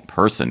appalling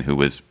person who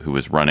was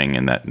running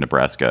in that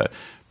Nebraska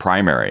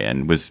primary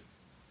and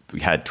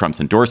had Trump's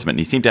endorsement. And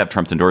he seemed to have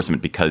Trump's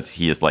endorsement because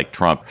he is like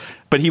Trump.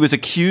 But he was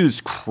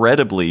accused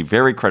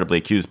very credibly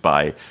accused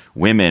by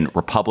women,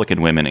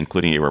 Republican women,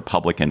 including a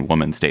Republican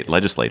woman state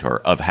legislator,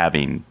 of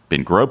having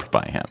been groped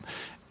by him.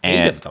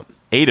 And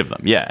 8 of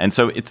them, yeah. And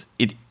so it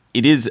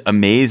is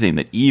amazing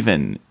that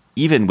even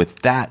with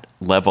that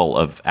level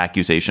of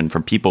accusation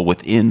from people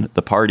within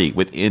the party,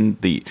 within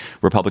the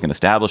Republican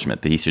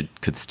establishment, that he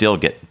could still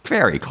get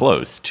very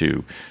close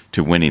to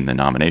winning the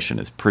nomination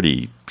is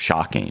pretty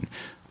shocking.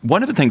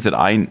 One of the things that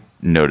I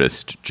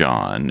noticed,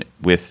 John,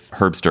 with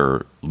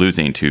Herbster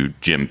losing to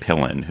Jim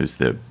Pillen, who's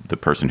the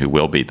person who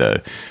will be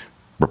the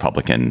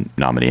Republican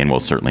nominee and will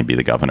certainly be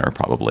the governor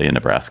probably in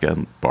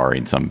Nebraska,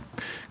 barring some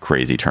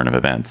crazy turn of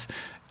events,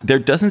 there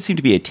doesn't seem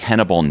to be a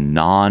tenable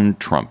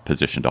non-Trump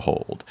position to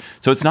hold.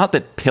 So it's not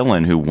that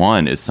Pillen, who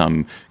won, is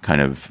some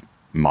kind of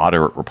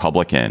moderate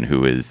Republican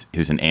who's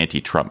an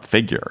anti-Trump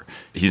figure.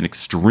 He's an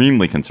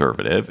extremely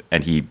conservative,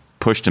 and he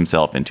pushed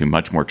himself into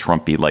much more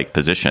Trumpy-like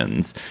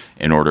positions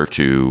in order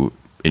to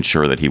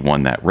ensure that he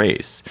won that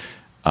race.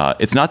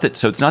 It's not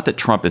that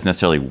Trump is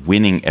necessarily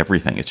winning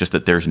everything. It's just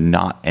that there's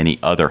not any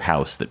other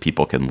house that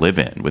people can live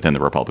in within the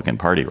Republican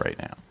Party right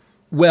now.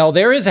 Well,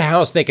 there is a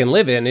house they can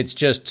live in. It's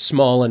just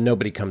small and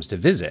nobody comes to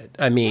visit.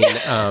 I mean,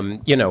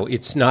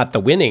 it's not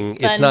the winning.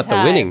 It's not the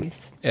winning.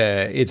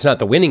 It's not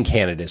the winning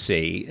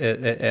candidacy,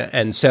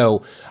 and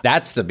so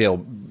that's the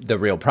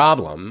real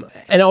problem.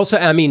 And also,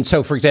 I mean,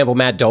 so for example,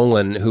 Matt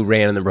Dolan, who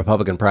ran in the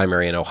Republican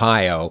primary in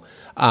Ohio,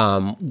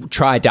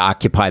 tried to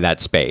occupy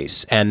that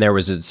space, and there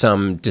was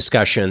some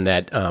discussion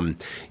that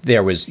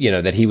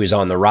that he was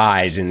on the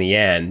rise in the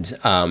end,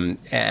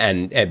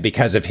 and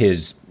because of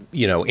his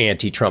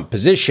anti-Trump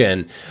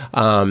position,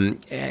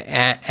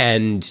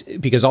 and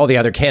because all the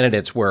other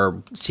candidates were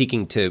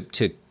seeking to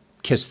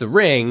kiss the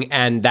ring,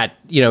 and that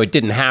it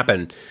didn't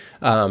happen.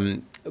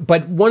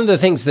 But one of the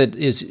things that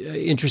is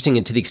interesting,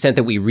 and to the extent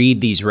that we read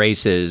these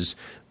races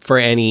for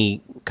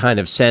any kind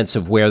of sense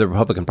of where the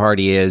Republican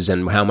Party is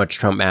and how much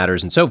Trump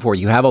matters and so forth.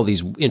 You have all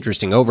these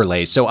interesting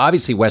overlays. So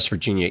obviously West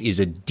Virginia is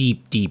a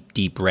deep, deep,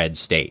 deep red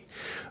state,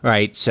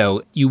 right?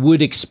 So you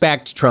would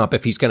expect Trump,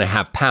 if he's going to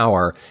have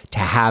power, to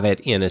have it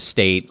in a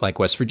state like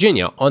West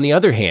Virginia. On the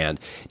other hand,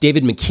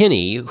 David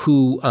McKinney,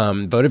 who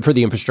voted for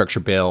the infrastructure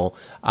bill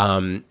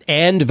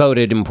and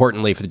voted,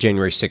 importantly, for the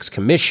January 6th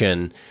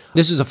commission,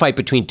 this was a fight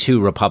between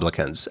two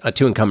Republicans,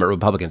 two incumbent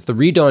Republicans. The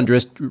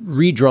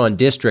redrawn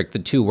district the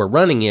two were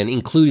running in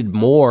included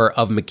more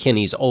of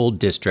McKinney's old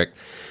district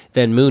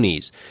than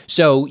Mooney's.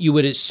 So you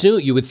would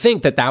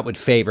think that would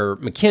favor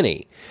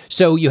McKinney.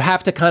 So you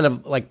have to kind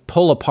of like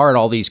pull apart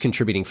all these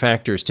contributing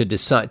factors to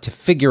decide, to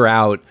figure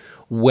out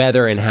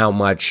whether and how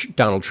much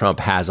Donald Trump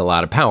has a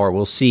lot of power.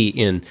 We'll see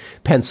in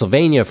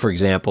Pennsylvania, for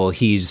example,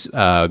 he's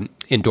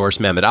endorsed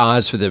Mehmet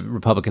Oz for the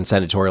Republican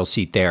senatorial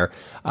seat there.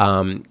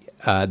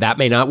 That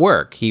may not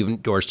work. He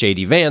endorsed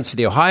J.D. Vance for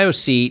the Ohio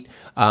seat,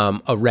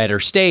 a redder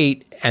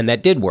state, and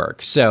that did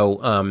work.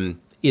 So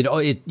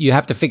you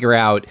have to figure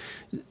out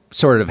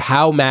sort of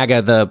how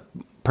MAGA the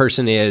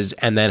person is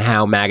and then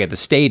how MAGA the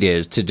state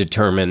is to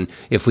determine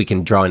if we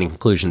can draw any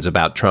conclusions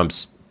about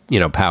Trump's,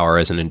 power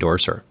as an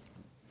endorser.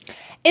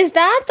 Is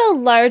that the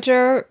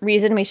larger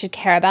reason we should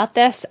care about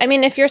this? I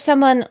mean, if you're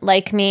someone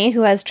like me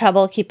who has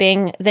trouble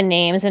keeping the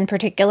names and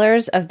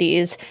particulars of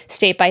these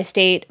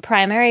state-by-state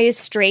primaries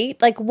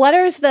straight, like what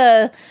is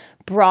the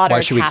broader Why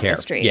should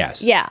tapestry? We care?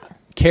 Yes. Yeah.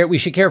 We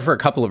should care for a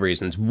couple of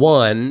reasons.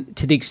 One,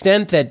 to the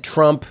extent that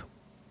Trump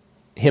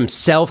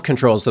himself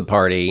controls the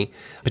party,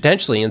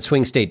 potentially in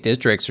swing state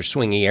districts or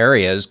swingy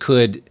areas,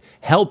 could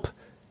help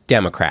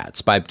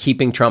Democrats by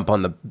keeping Trump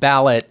on the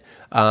ballot.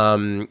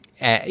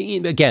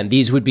 Again,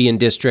 these would be in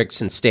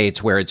districts and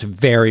states where it's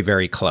very,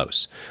 very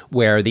close,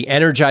 where the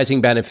energizing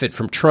benefit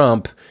from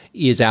Trump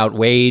is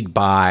outweighed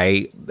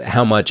by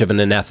how much of an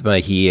anathema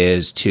he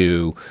is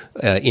to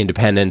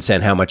independents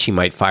and how much he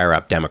might fire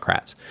up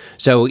Democrats.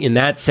 So in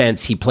that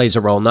sense, he plays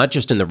a role not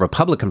just in the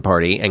Republican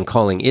Party and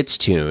calling its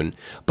tune,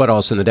 but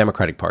also in the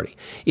Democratic Party.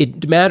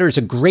 It matters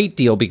a great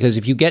deal because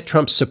if you get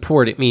Trump's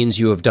support, it means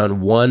you have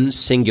done one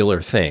singular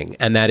thing,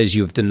 and that is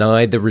you have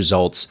denied the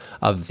results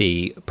of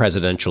the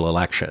presidential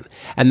election.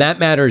 And that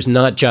matters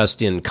not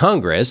just in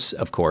Congress,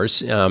 of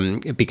course,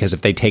 because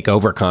if they take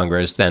over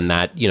Congress, then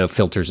that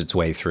filters its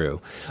way through.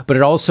 But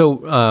it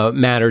also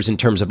matters in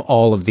terms of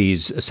all of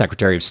these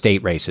Secretary of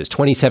State races.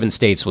 27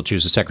 states will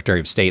choose a Secretary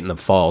of State in the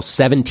fall.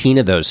 17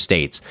 of those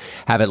states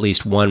have at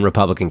least one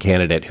Republican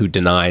candidate who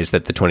denies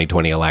that the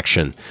 2020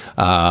 election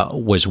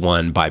was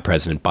won by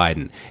President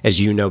Biden. As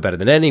you know better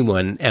than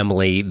anyone,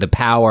 Emily, the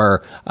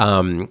power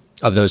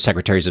of those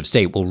secretaries of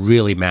state will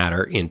really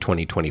matter in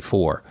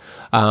 2024.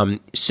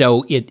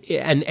 So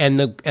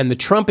the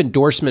Trump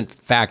endorsement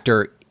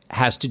factor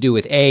has to do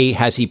with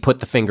has he put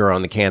the finger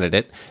on the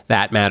candidate?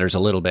 That matters a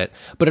little bit.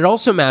 But it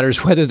also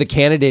matters whether the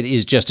candidate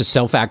is just a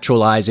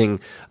self-actualizing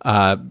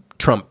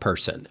Trump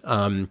person.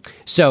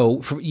 So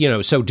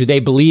do they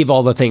believe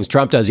all the things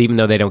Trump does, even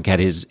though they don't get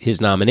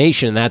his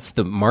nomination? And that's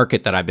the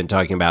market that I've been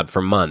talking about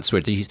for months.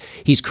 Where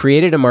he's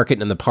created a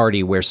market in the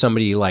party where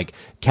somebody like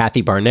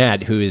Kathy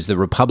Barnett, who is the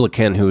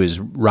Republican who is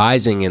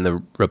rising in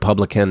the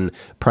Republican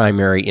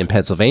primary in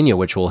Pennsylvania,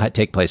 which will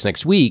take place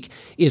next week,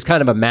 is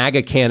kind of a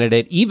MAGA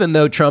candidate, even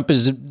though Trump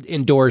has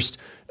endorsed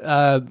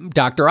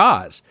Dr.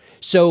 Oz.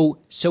 So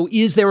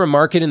is there a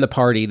market in the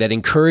party that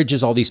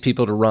encourages all these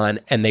people to run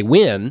and they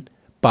win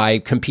by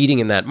competing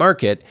in that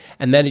market,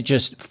 and then it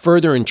just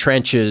further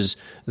entrenches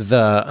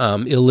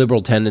the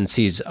illiberal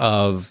tendencies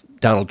of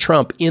Donald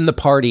Trump in the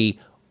party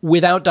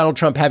without Donald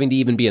Trump having to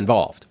even be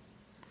involved?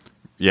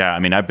 Yeah, I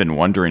mean, I've been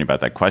wondering about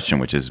that question,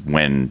 which is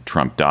when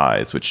Trump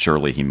dies, which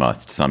surely he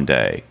must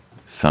someday.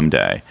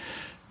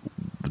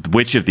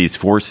 Which of these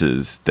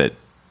forces that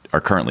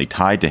are currently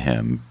tied to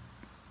him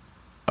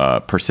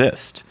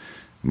persist?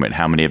 I mean,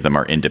 how many of them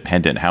are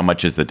independent? How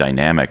much is the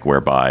dynamic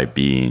whereby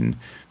being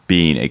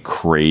a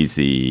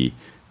crazy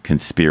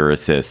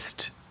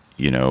conspiracist,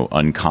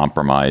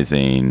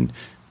 uncompromising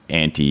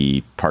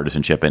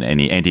anti-bipartisanship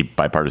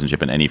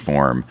in any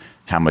form,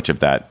 how much of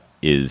that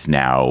is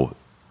now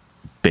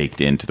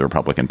baked into the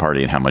Republican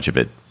Party and how much of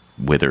it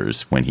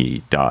withers when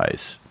he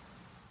dies?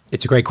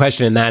 It's a great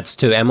question, and that's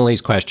to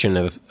Emily's question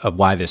of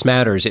why this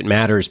matters. It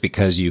matters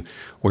because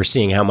we're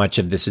seeing how much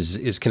of this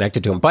is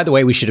connected to him. By the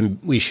way, we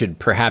should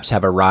perhaps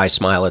have a wry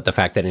smile at the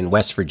fact that in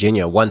West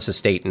Virginia, once a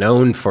state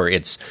known for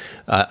its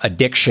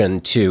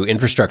addiction to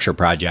infrastructure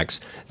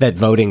projects, that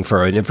voting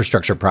for an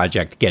infrastructure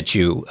project gets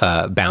you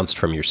bounced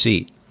from your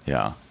seat.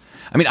 Yeah,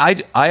 I mean,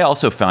 I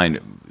also find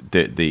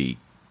the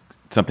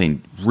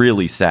something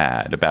really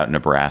sad about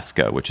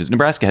Nebraska, which is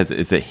Nebraska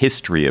is a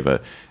history of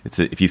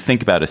if you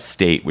think about a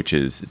state which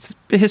it's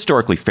a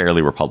historically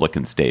fairly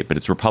Republican state, but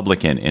it's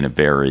Republican in a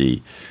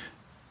very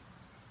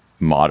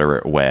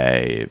moderate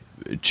way.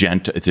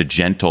 It's a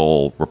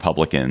gentle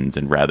Republicans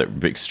and rather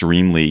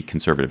extremely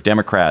conservative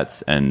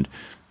Democrats and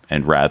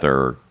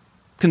rather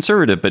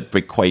conservative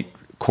but quite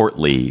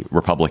courtly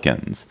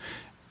Republicans.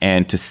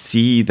 And to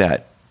see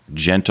that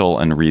gentle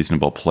and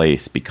reasonable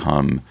place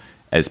become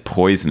as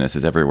poisonous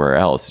as everywhere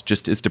else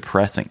just is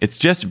depressing. It's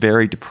just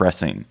very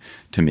depressing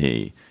to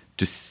me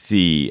to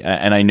see,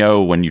 and I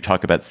know when you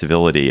talk about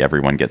civility,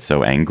 everyone gets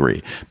so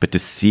angry, but to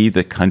see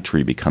the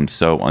country become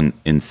so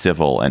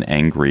incivil and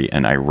angry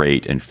and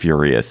irate and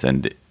furious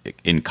and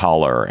in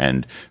choler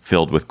and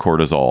filled with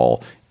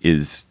cortisol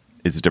is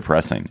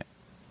depressing.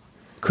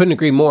 Couldn't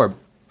agree more.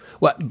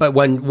 Well, but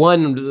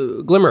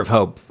one glimmer of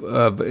hope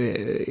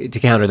to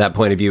counter that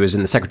point of view is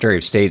in the Secretary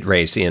of State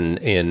race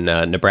in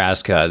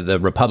Nebraska, the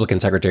Republican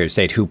Secretary of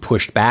State who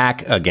pushed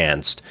back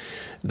against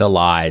the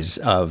lies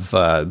of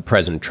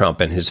President Trump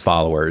and his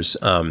followers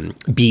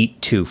beat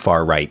two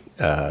far-right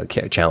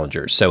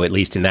challengers. So at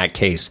least in that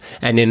case,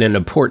 and in an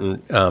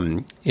important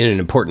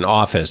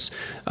office,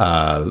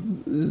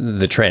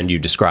 the trend you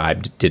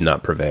described did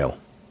not prevail.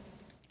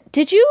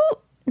 Did you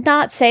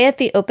not say at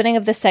the opening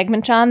of the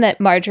segment, John,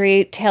 that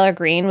Marjorie Taylor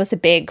Greene was a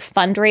big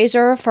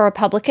fundraiser for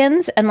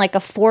Republicans and like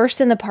a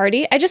force in the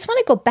party? I just want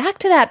to go back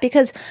to that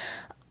because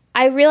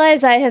I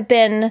realize I have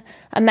been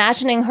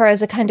imagining her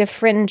as a kind of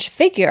fringe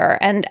figure,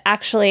 and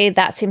actually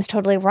that seems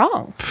totally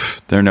wrong.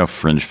 There are no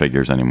fringe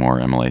figures anymore,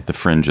 Emily. The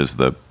fringe is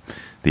the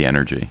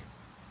energy.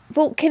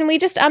 Well, can we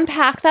just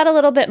unpack that a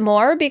little bit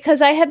more?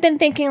 Because I have been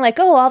thinking like,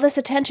 oh, all this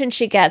attention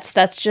she gets,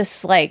 that's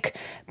just like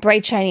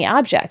bright, shiny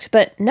object.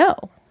 But no.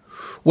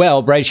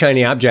 Well, bright,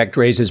 shiny object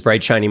raises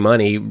bright, shiny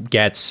money,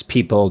 gets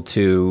people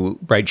to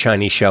bright,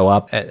 shiny show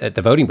up at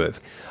the voting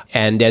booth.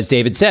 And as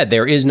David said,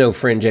 there is no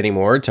fringe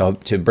anymore.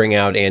 To bring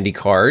out Andy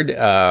Card,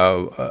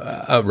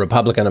 a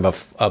Republican of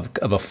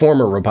a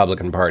former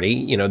Republican Party,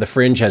 you know, the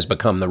fringe has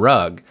become the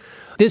rug.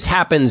 This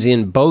happens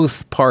in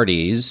both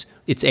parties.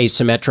 It's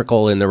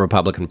asymmetrical in the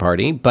Republican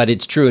Party, but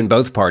it's true in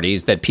both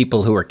parties that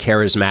people who are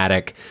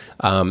charismatic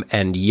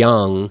and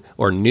young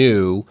or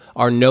new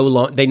are no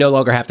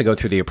longer have to go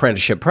through the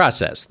apprenticeship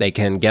process. They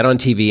can get on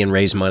TV and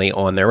raise money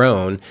on their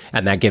own,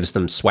 and that gives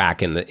them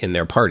swag in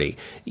their party.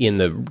 In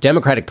the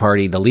Democratic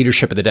Party, the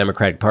leadership of the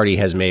Democratic Party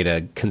has made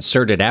a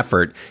concerted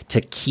effort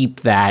to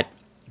keep that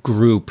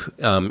group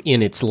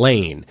in its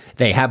lane.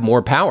 They have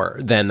more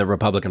power than the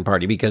Republican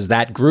Party because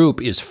that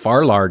group is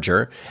far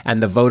larger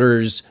and the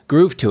voters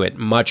groove to it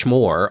much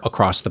more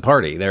across the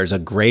party. There's a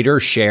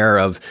greater share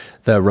of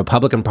the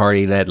Republican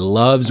Party that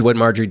loves what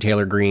Marjorie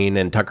Taylor Greene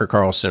and Tucker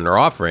Carlson are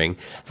offering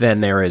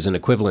than there is an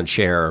equivalent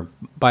share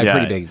by a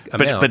pretty big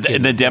amount.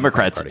 But the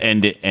Democrats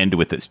end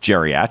with this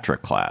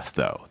geriatric class,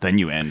 though. Then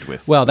you end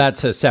with... Well,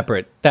 that's a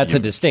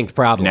distinct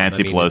problem.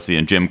 Nancy Pelosi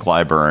and Jim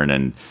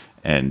Clyburn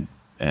and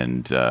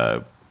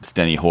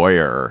Steny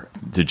Hoyer,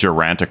 the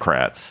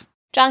gerontocrats.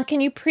 John,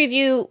 can you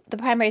preview the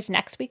primaries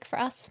next week for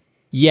us?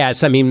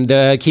 Yes, I mean,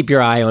 keep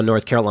your eye on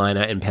North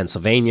Carolina and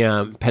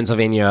Pennsylvania.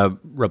 Pennsylvania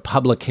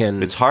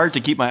Republican... It's hard to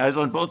keep my eyes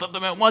on both of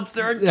them at once.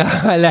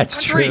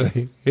 That's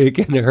true. It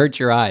can hurt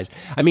your eyes.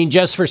 I mean,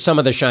 just for some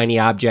of the shiny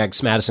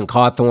objects, Madison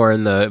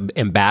Cawthorn, the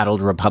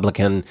embattled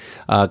Republican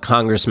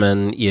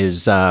congressman,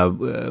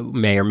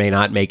 may or may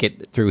not make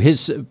it through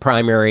his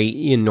primary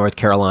in North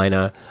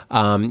Carolina.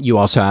 You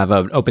also have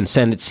an open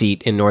Senate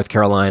seat in North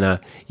Carolina.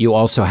 You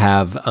also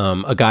have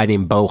a guy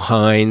named Bo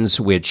Hines,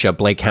 which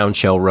Blake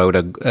Hounshell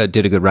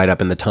did a good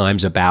write-up in the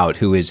Times about,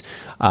 who is,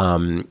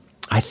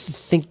 I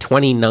think,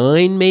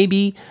 29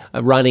 maybe,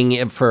 running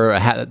in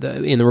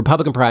the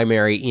Republican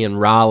primary in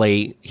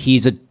Raleigh.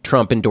 He's a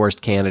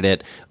Trump-endorsed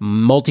candidate,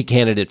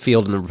 multi-candidate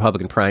field in the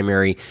Republican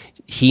primary.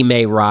 He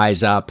may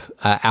rise up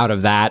out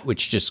of that,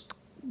 which just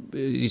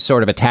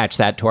sort of attach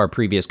that to our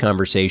previous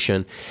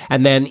conversation.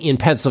 And then in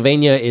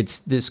Pennsylvania, it's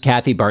this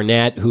Kathy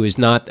Barnett, who is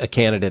not a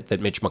candidate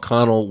that Mitch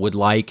McConnell would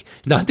like,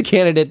 not the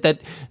candidate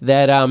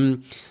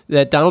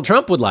that Donald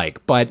Trump would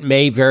like, but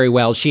may very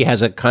well. She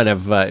has a kind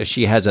of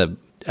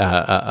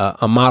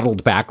a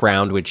modeled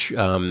background, which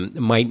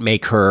might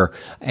make her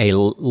a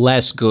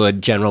less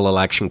good general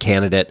election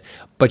candidate.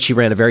 But she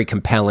ran a very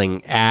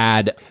compelling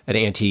ad, an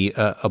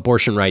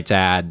anti-abortion rights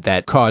ad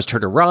that caused her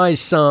to rise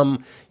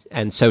some.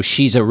 And so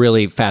she's a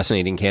really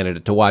fascinating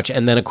candidate to watch.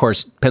 And then, of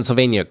course,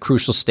 Pennsylvania,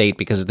 crucial state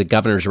because of the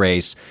governor's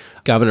race.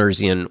 Governors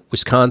in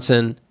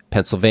Wisconsin,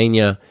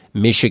 Pennsylvania,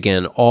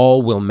 Michigan,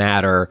 all will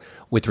matter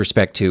with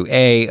respect to,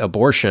 A,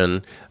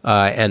 abortion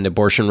and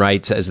abortion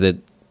rights as it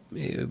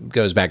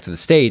goes back to the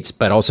states,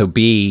 but also,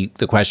 B,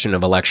 the question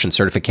of election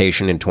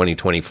certification in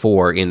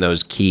 2024 in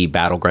those key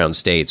battleground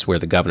states where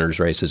the governor's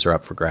races are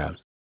up for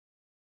grabs.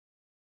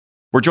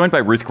 We're joined by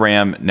Ruth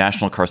Graham,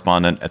 national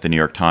correspondent at the New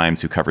York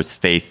Times, who covers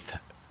faith,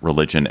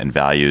 religion, and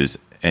values.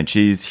 And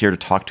she's here to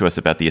talk to us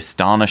about the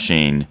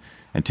astonishing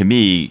and, to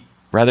me,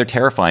 rather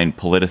terrifying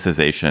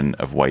politicization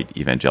of white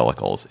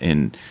evangelicals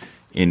in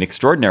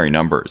extraordinary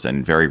numbers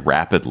and very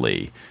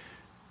rapidly.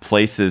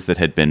 Places that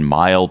had been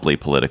mildly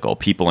political,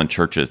 people in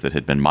churches that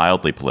had been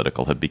mildly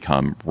political, have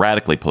become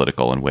radically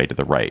political and way to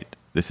the right.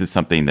 This is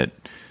something that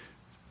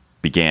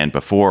began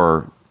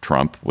before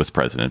Trump was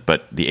president,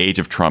 but the age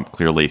of Trump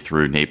clearly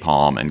threw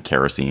napalm and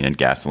kerosene and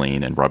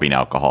gasoline and rubbing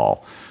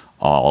alcohol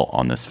all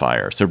on this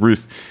fire. So,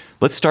 Ruth,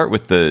 let's start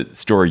with the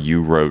story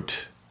you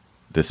wrote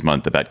this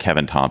month about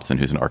Kevin Thompson,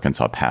 who's an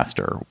Arkansas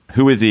pastor.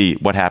 Who is he?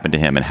 What happened to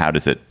him? And how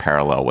does it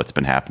parallel what's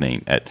been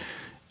happening at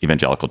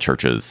evangelical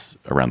churches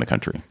around the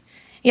country?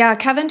 Yeah,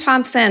 Kevin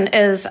Thompson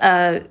is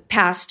a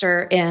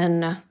pastor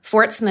in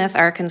Fort Smith,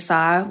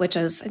 Arkansas, which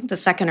is the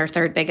second or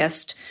third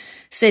biggest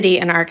city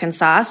in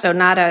Arkansas. So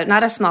not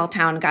a small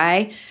town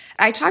guy.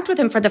 I talked with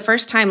him for the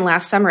first time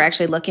last summer,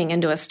 actually looking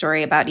into a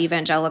story about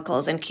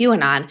evangelicals and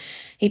QAnon.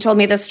 He told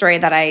me this story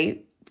that I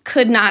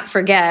could not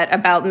forget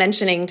about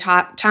mentioning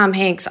Tom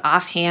Hanks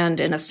offhand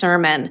in a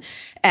sermon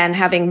and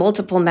having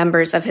multiple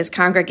members of his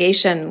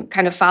congregation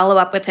kind of follow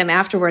up with him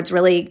afterwards,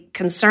 really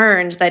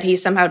concerned that he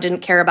somehow didn't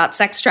care about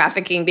sex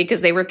trafficking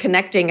because they were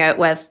connecting it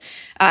with,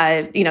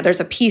 there's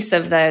a piece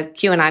of the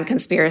QAnon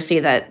conspiracy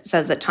that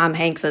says that Tom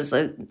Hanks is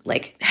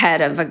the head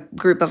of a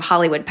group of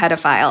Hollywood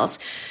pedophiles.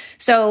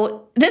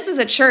 So this is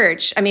a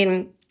church. I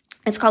mean,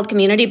 it's called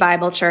Community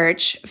Bible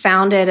Church,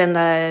 founded in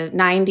the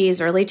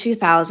 90s, early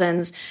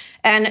 2000s.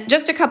 And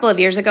just a couple of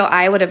years ago,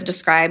 I would have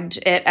described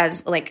it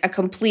as a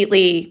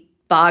completely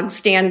bog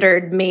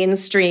standard,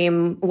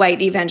 mainstream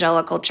white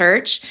evangelical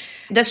church.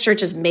 This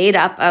church is made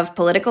up of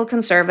political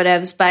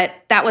conservatives, but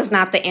that was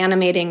not the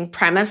animating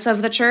premise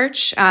of the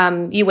church.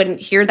 You wouldn't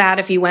hear that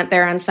if you went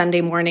there on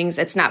Sunday mornings.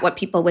 It's not what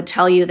people would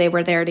tell you they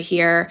were there to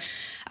hear.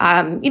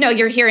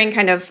 You're hearing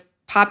kind of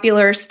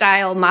popular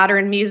style,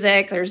 modern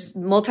music. There's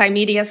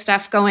multimedia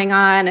stuff going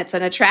on. It's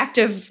an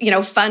attractive,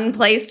 fun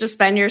place to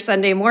spend your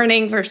Sunday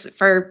morning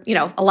for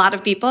a lot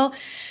of people.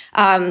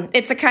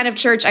 It's a kind of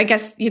church, I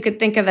guess you could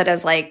think of it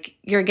as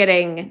you're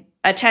getting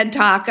a TED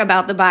Talk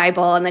about the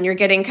Bible, and then you're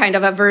getting kind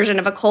of a version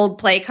of a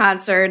Coldplay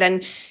concert,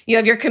 and you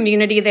have your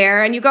community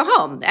there, and you go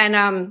home.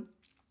 And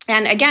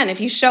again,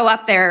 if you show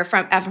up there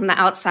from the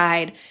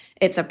outside,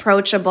 it's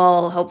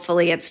approachable.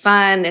 Hopefully it's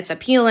fun. It's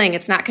appealing.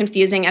 It's not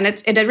confusing. And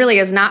it really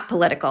is not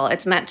political.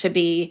 It's meant to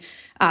be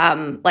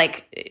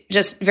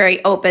just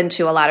very open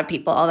to a lot of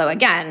people. Although,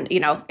 again,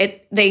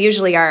 they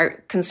usually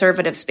are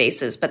conservative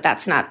spaces, but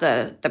that's not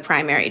the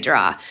primary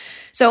draw.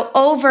 So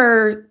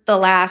over the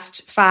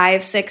last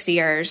 5-6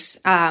 years,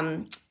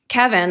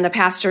 Kevin, the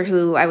pastor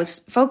who I was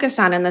focused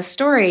on in this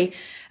story,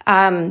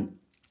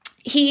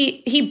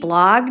 He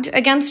blogged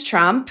against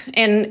Trump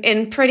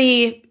in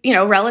pretty,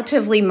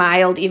 relatively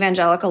mild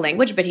evangelical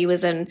language, but he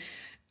was in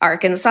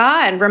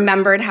Arkansas and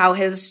remembered how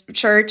his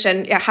church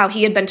and how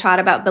he had been taught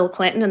about Bill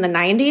Clinton in the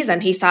 90s,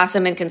 and he saw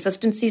some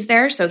inconsistencies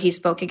there, so he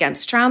spoke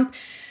against Trump.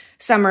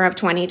 Summer of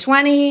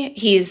 2020,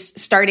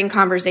 he's starting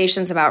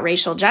conversations about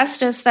racial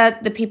justice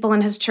that the people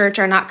in his church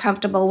are not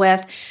comfortable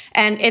with.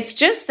 And it's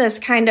just this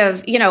kind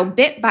of,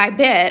 bit by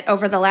bit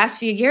over the last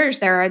few years,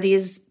 there are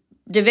these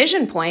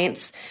division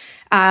points.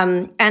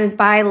 And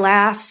by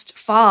last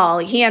fall,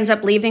 he ends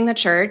up leaving the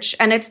church,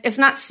 and it's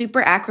not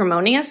super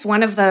acrimonious.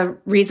 One of the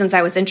reasons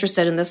I was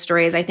interested in this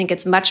story is I think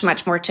it's much,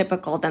 much more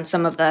typical than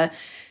some of the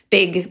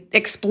big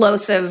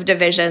explosive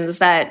divisions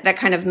that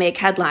kind of make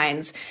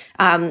headlines.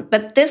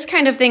 But this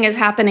kind of thing is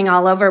happening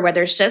all over, where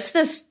there's just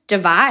this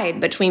divide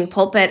between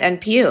pulpit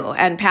and pew,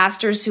 and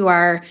pastors who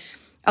are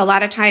a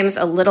lot of times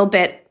a little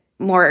bit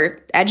more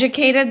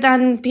educated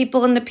than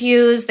people in the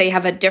pews. They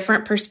have a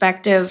different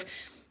perspective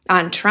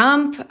on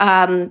Trump.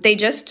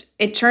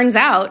 It turns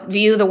out,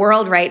 view the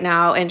world right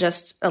now in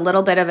just a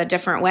little bit of a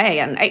different way.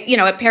 And,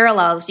 it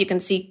parallels, you can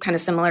see kind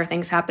of similar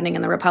things happening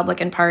in the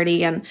Republican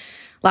Party and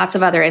lots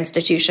of other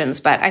institutions.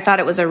 But I thought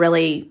it was a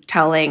really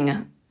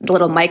telling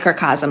little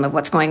microcosm of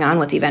what's going on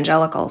with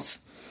evangelicals.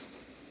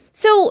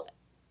 So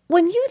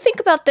when you think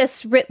about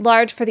this writ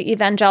large for the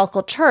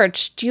evangelical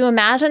church, do you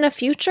imagine a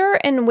future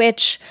in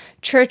which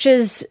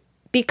churches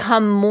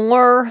become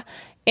more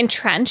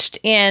entrenched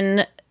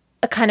in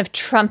a kind of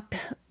Trump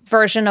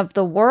version of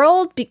the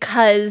world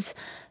because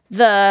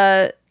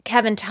the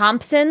Kevin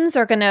Thompsons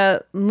are going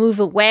to move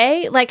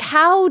away?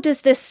 How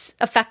does this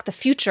affect the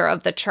future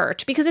of the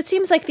church? Because it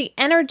seems like the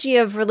energy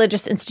of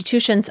religious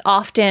institutions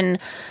often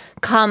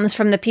comes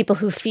from the people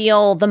who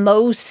feel the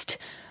most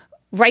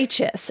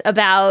righteous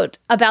about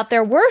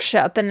their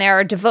worship and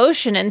their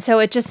devotion. And so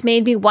it just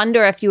made me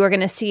wonder if you were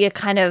going to see a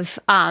kind of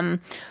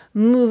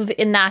move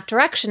in that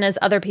direction as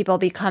other people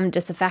become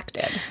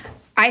disaffected.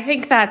 I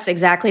think that's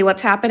exactly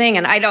what's happening.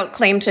 And I don't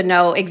claim to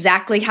know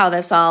exactly how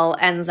this all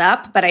ends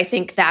up, but I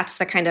think that's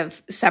the kind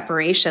of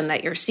separation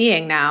that you're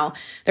seeing now.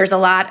 There's a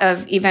lot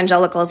of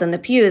evangelicals in the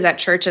pews at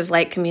churches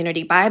like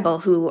Community Bible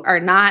who are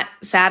not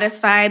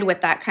satisfied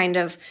with that kind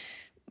of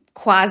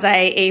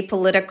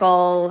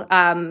quasi-apolitical,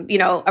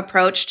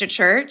 approach to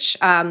church,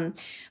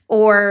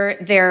 or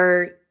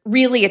they're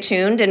really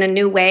attuned in a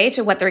new way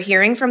to what they're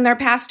hearing from their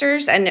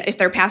pastors. And if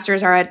their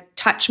pastors are a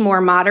touch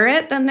more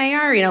moderate than they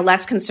are,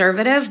 less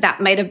conservative, that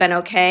might have been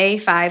okay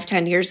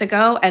 5-10 years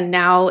ago, and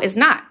now is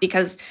not,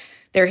 because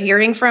they're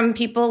hearing from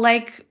people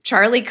like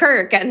Charlie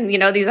Kirk and,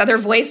 these other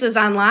voices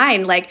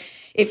online.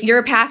 If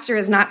your pastor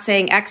is not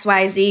saying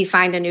XYZ,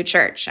 find a new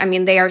church. I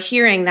mean, they are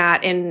hearing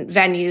that in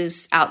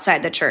venues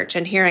outside the church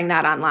and hearing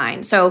that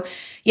online. So,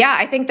 yeah,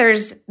 I think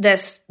there's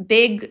this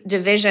big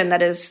division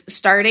that is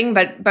starting,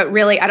 but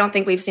really, I don't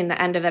think we've seen the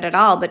end of it at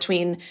all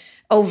between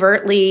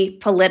overtly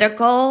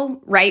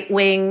political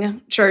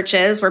right-wing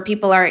churches where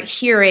people are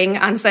hearing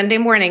on Sunday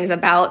mornings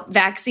about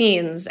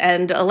vaccines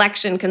and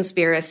election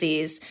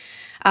conspiracies.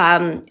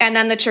 And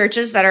then the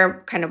churches that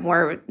are kind of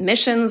more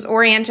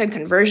missions-oriented,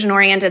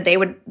 conversion-oriented, they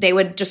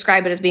would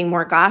describe it as being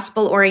more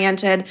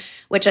gospel-oriented,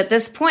 which at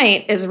this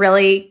point is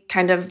really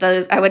kind of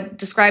I would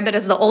describe it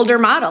as the older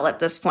model at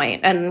this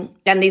point. And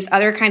these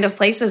other kind of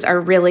places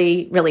are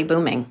really, really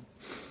booming.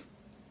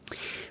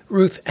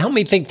 Ruth, help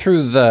me think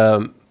through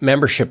the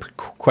membership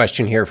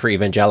question here for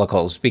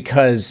evangelicals,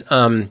 because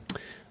I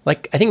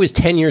think it was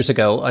 10 years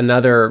ago,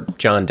 another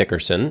John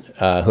Dickerson,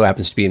 who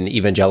happens to be an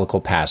evangelical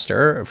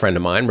pastor, a friend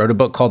of mine, wrote a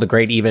book called The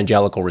Great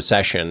Evangelical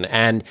Recession.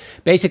 And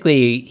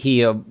basically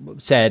he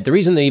said the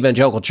reason the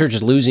evangelical church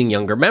is losing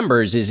younger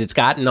members is it's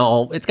gotten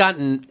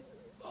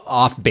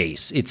off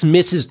base. It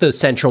misses the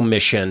central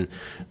mission,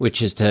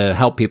 which is to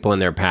help people in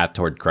their path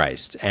toward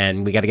Christ.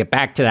 And we got to get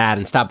back to that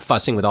and stop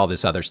fussing with all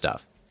this other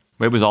stuff.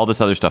 Wait, was all this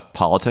other stuff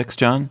politics,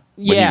 John?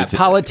 Yeah,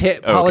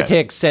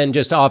 politics and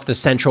just off the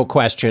central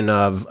question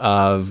of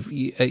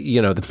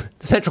the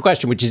central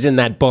question, which is in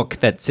that book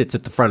that sits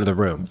at the front of the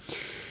room.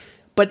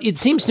 But it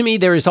seems to me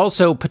there is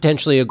also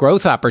potentially a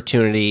growth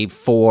opportunity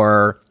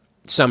for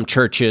some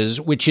churches,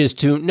 which is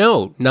to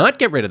not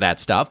get rid of that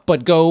stuff,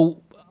 but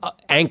go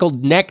ankle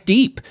neck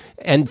deep.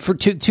 And for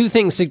two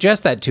things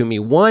suggest that to me.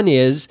 One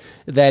is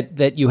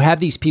that you have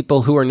these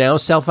people who are now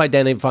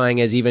self-identifying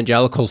as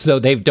evangelicals, though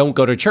they don't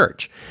go to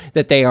church,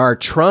 that they are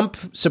Trump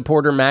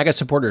supporter, MAGA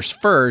supporters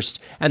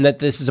first, and that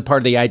this is a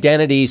part of the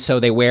identity, so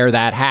they wear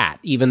that hat,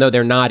 even though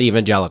they're not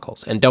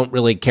evangelicals and don't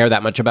really care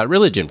that much about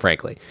religion,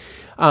 frankly.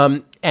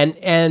 And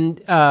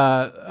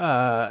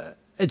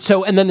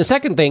then the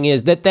second thing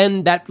is that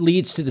then that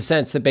leads to the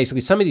sense that basically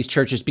some of these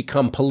churches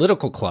become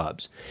political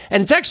clubs.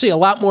 And it's actually a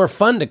lot more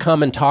fun to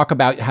come and talk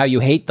about how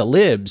you hate the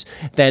libs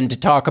than to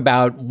talk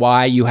about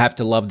why you have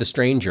to love the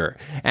stranger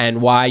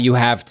and why you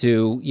have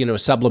to,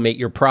 sublimate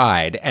your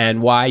pride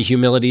and why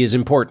humility is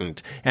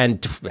important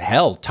and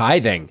hell,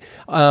 tithing.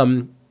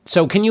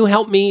 So can you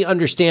help me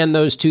understand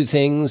those two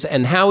things?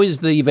 And how is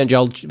the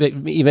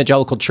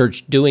evangelical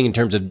church doing in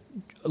terms of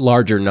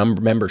larger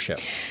membership?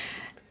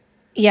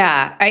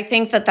 Yeah, I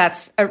think that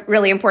that's a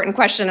really important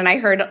question. And I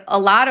heard a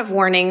lot of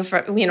warnings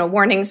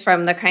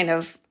from the kind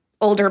of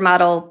older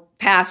model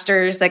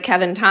pastors, the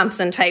Kevin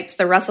Thompson types,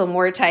 the Russell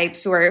Moore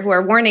types who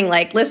are warning,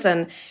 like,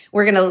 listen,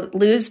 we're going to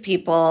lose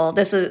people.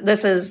 This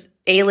is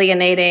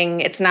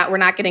alienating. We're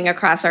not getting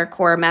across our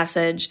core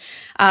message.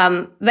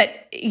 But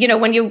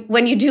when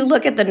you do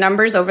look at the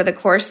numbers over the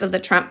course of the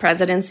Trump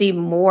presidency,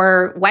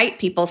 more white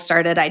people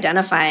started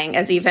identifying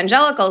as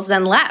evangelicals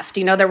than left.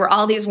 There were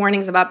all these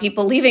warnings about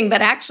people leaving,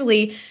 but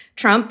actually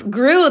Trump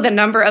grew the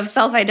number of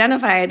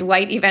self-identified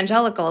white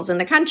evangelicals in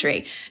the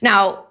country.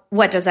 Now,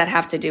 what does that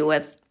have to do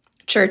with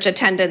church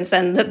attendance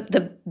and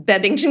the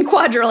Bebbington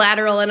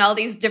quadrilateral and all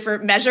these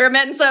different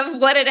measurements of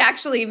what it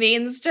actually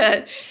means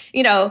to,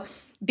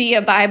 be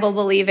a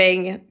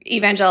Bible-believing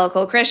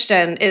evangelical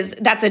Christian?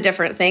 That's a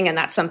different thing, and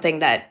that's something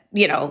that,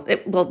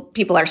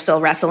 people are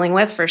still wrestling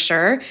with for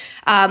sure.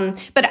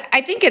 But I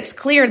think it's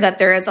clear that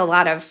there is a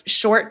lot of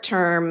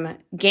short-term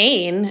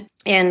gain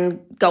in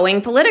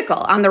going political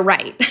on the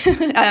right.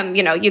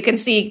 You can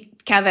see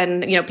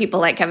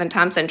people like Kevin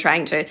Thompson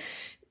trying to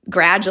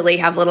gradually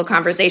have little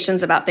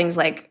conversations about things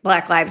like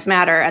Black Lives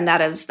Matter, and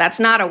that's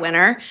not a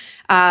winner.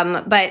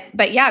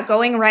 But yeah,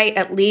 going right,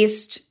 at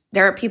least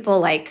there are people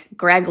like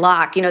Greg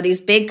Locke, these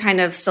big kind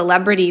of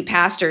celebrity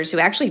pastors who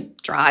actually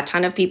draw a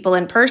ton of people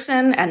in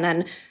person and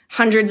then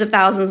hundreds of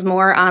thousands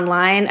more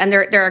online. And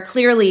there are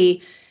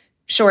clearly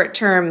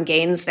short-term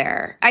gains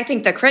there. I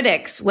think the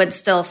critics would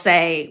still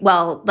say,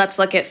 well, let's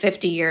look at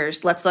 50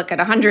 years. Let's look at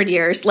 100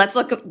 years. Let's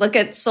look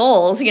at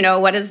souls.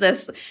 What is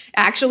this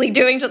actually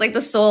doing to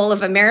the soul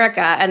of America?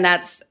 And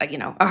that's,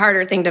 a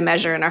harder thing to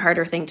measure and a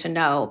harder thing to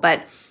know.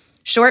 But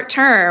short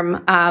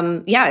term,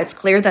 it's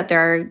clear that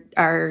there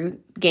are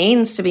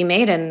gains to be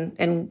made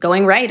in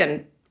going right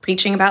and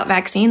preaching about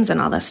vaccines and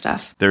all this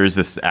stuff. There is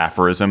this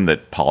aphorism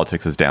that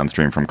politics is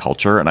downstream from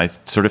culture, and I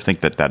sort of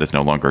think that is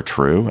no longer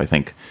true. I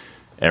think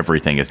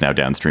everything is now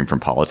downstream from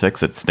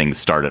politics. Things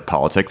start at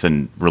politics,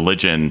 and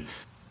religion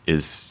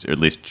is, or at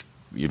least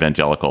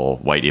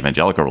white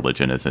evangelical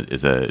religion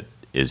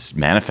is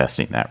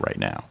manifesting that right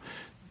now.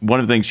 One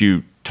of the things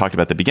you talked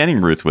about at the beginning,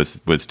 Ruth,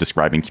 was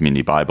describing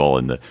Community Bible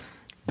and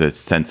the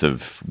sense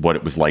of what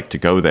it was like to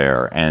go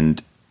there.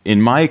 And in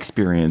my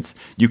experience,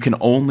 you can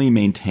only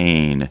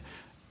maintain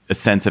a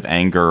sense of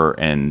anger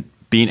and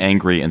being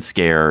angry and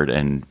scared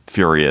and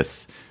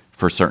furious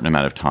for a certain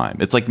amount of time.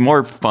 It's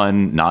more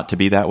fun not to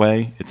be that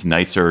way. It's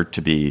nicer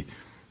to be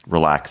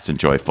relaxed and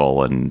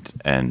joyful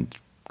and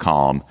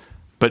calm.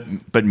 But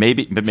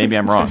maybe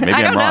I'm wrong. Maybe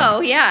I don't I'm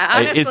wrong. know. Yeah,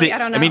 honestly, I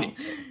don't know. I mean,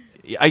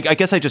 I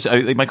guess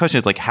my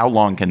question is how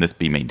long can this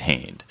be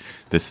maintained?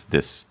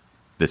 This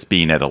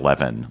being at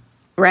 11.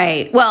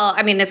 Right. Well,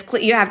 I mean,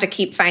 you have to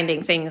keep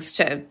finding things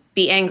to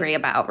be angry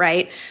about,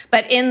 right?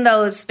 But in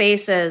those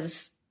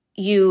spaces,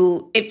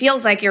 it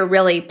feels like you're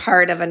really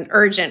part of an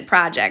urgent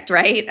project,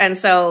 right? And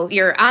so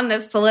you're on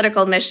this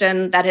political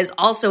mission that is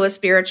also a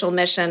spiritual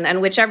mission,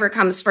 and whichever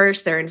comes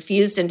first, they're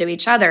infused into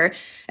each other.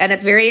 And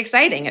it's very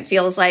exciting. It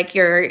feels like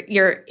you're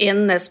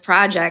in this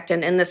project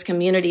and in this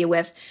community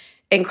with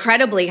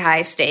incredibly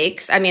high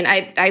stakes. I mean,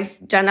 I've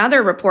done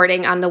other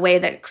reporting on the way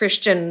that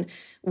Christian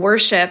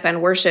worship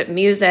and worship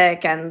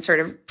music and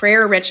sort of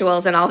prayer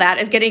rituals and all that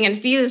is getting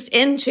infused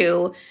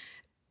into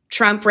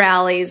Trump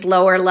rallies,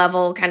 lower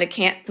level kind of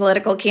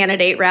political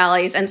candidate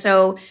rallies. And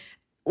so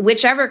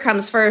whichever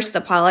comes first, the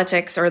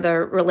politics or the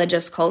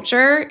religious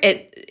culture,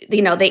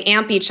 they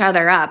amp each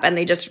other up and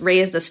they just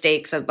raise the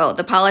stakes of both.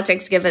 The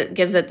politics gives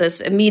it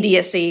this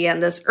immediacy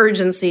and this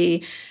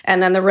urgency,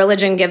 and then the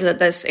religion gives it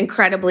this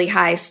incredibly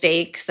high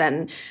stakes.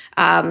 And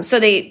so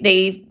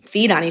they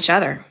feed on each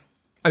other.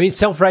 I mean,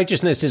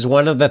 self-righteousness is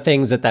one of the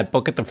things that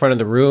book at the front of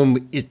the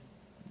room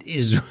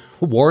is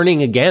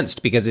warning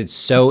against, because it's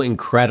so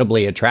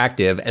incredibly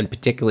attractive, and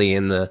particularly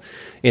in the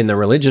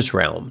religious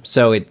realm.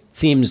 So it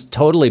seems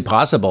totally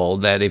possible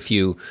that if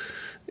you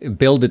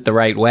build it the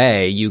right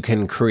way, you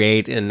can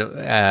create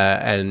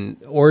an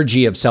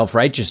orgy of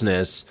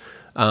self-righteousness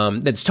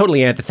that's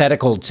totally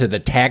antithetical to the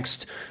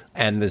text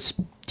and the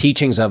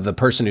teachings of the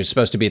person who's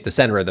supposed to be at the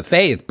center of the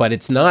faith. But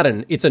it's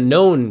a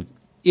known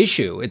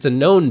issue. It's a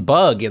known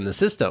bug in the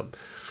system.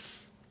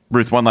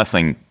 Ruth, one last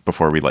thing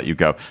before we let you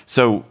go.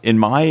 So in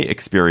my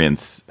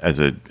experience as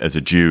a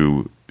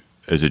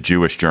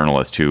Jewish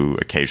journalist who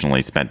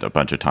occasionally spent a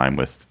bunch of time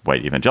with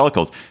white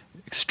evangelicals,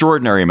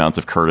 extraordinary amounts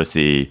of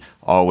courtesy,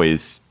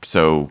 always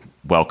so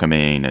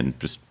welcoming, and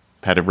just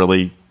had a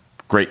really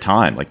great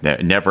time. Like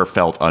never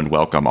felt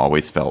unwelcome,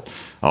 always felt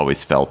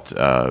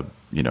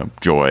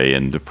joy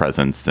and the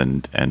presence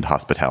and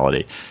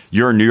hospitality.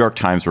 You're a New York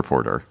Times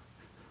reporter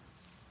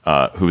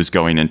who is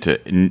going into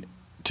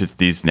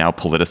these now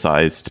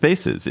politicized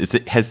spaces.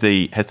 Has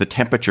the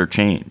temperature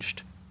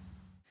changed?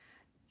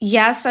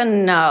 Yes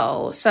and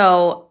no.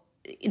 So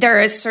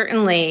there is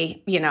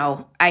certainly,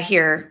 I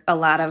hear a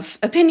lot of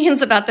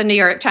opinions about the New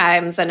York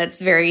Times, and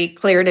it's very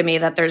clear to me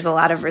that there's a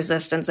lot of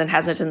resistance and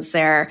hesitance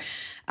there,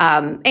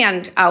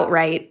 and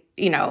outright,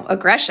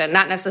 aggression.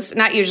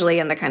 Not usually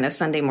in the kind of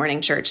Sunday morning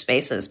church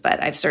spaces,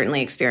 but I've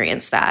certainly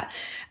experienced that.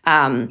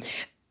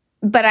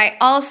 But I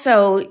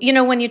also,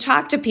 when you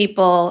talk to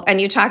people and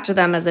you talk to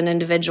them as an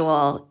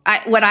individual,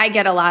 what I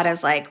get a lot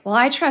is like, well,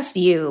 I trust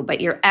you,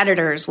 but your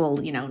editors will,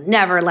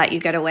 never let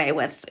you get away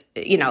with,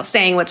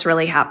 saying what's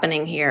really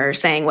happening here,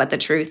 saying what the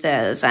truth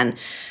is. And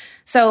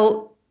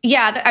so,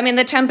 yeah,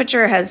 the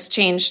temperature has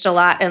changed a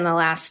lot in the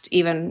last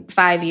even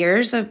 5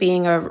 years of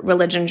being a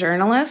religion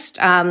journalist.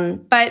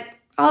 But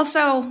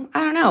also,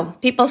 I don't know,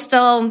 people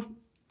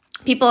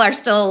are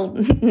still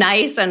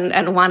nice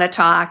and want to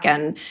talk,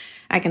 and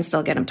I can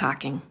still get them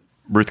talking.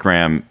 Ruth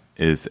Graham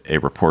is a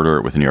reporter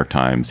with the New York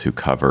Times who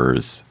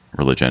covers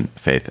religion,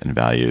 faith, and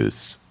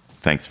values.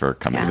 Thanks for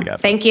coming to the Gabfest.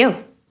 Thank you.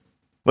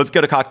 Let's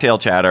go to cocktail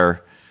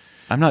chatter.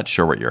 I'm not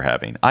sure what you're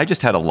having. I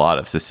just had a lot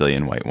of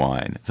Sicilian white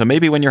wine. So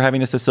maybe when you're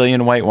having a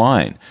Sicilian white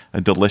wine, a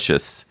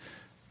delicious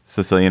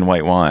Sicilian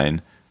white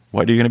wine,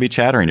 what are you going to be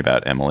chattering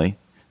about, Emily?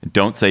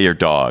 Don't say your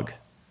dog.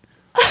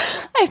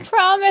 I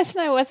promised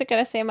I wasn't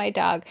going to say my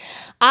dog.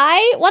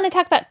 I want to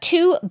talk about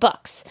 2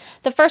 books.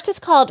 The first is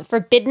called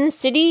Forbidden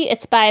City.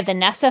 It's by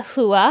Vanessa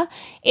Hua.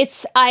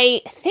 It's,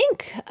 I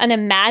think, an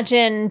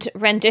imagined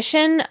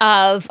rendition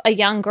of a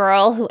young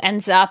girl who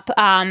ends up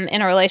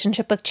in a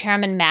relationship with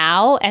Chairman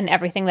Mao and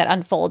everything that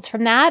unfolds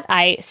from that.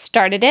 I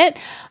started it.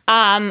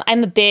 I'm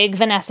a big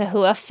Vanessa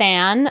Hua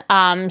fan.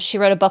 She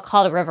wrote a book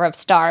called A River of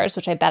Stars,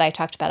 which I bet I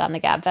talked about on the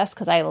Gabfest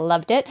because I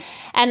loved it.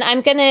 And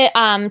I'm going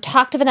to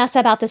talk to Vanessa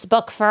about this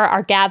book for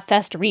our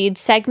Gabfest Read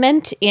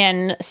segment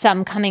in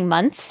some coming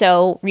months.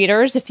 So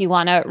readers, if you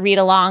want to read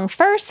along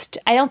first,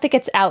 I don't think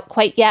it's out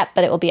quite yet,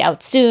 but it will be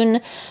out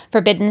soon.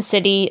 Forbidden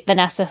City,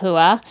 Vanessa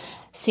Hua.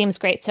 Seems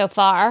great so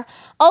far.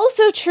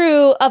 Also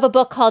true of a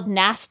book called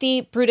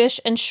Nasty, Brutish,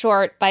 and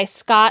Short by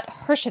Scott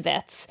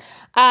Hershovitz.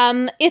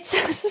 It's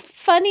a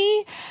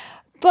funny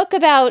book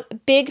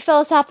about big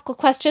philosophical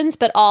questions,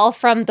 but all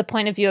from the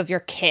point of view of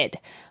your kid.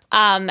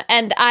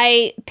 And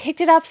I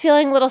picked it up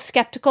feeling a little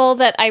skeptical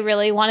that I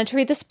really wanted to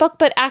read this book,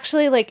 but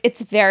actually,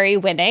 it's very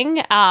winning.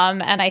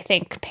 And I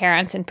think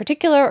parents in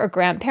particular or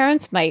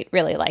grandparents might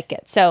really like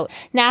it. So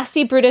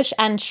Nasty, Brutish,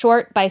 and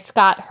Short by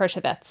Scott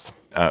Hershovitz.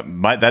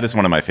 That is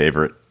one of my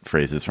favorite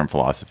phrases from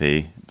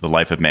philosophy. The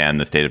life of man,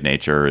 the state of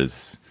nature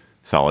is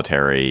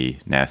solitary,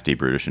 nasty,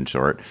 brutish, and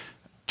short.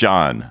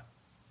 John,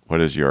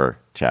 what is your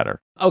chatter?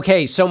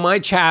 Okay, so my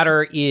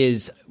chatter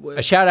is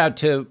a shout out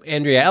to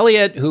Andrea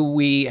Elliott, who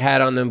we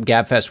had on the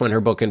Gabfest when her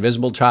book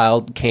Invisible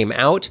Child came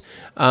out,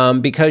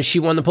 because she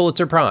won the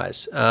Pulitzer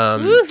Prize.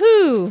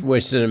 Woohoo!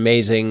 Which is an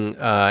amazing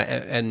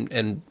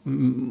and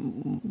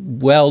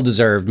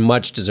well-deserved,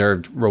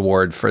 much-deserved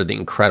reward for the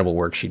incredible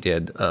work she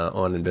did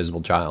on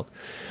Invisible Child.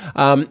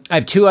 I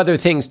have 2 other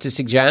things to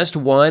suggest.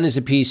 One is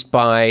a piece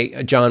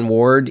by John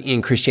Ward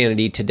in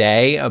Christianity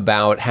Today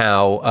about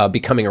how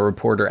becoming a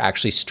reporter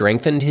actually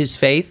strengthened his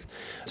faith.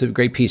 It's a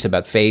great piece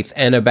about faith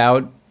and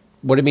about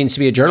what it means to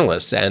be a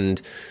journalist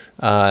and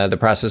the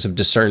process of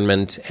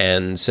discernment.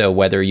 And so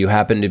whether you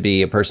happen to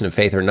be a person of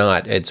faith or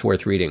not, it's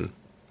worth reading.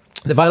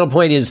 The final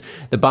point is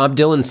the Bob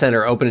Dylan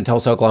Center opened in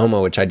Tulsa,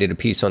 Oklahoma, which I did a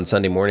piece on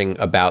Sunday morning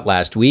about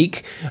last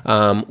week,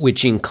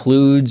 which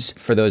includes,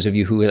 for those of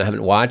you who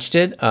haven't watched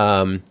it,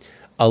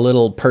 a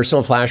little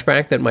personal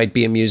flashback that might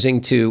be amusing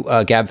to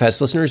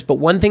GabFest listeners. But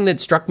one thing that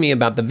struck me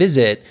about the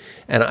visit,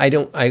 and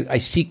I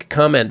seek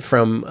comment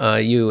from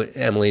you,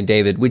 Emily and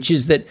David, which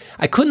is that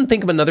I couldn't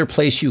think of another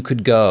place you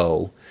could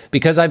go,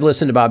 because I've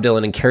listened to Bob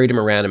Dylan and carried him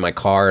around in my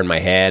car in my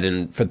head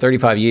and for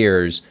 35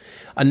 years,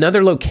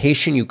 another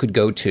location you could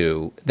go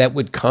to that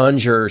would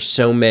conjure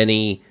so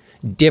many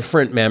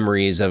different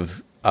memories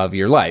of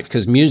your life.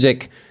 Because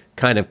music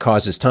kind of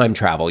causes time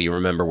travel. You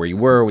remember where you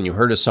were when you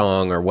heard a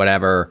song or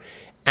whatever.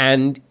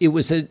 And it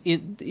was,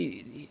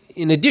 in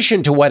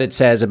addition to what it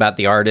says about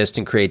the artist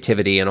and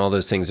creativity and all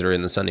those things that are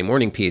in the Sunday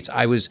morning piece,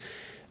 I was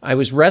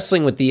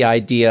wrestling with the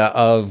idea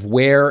of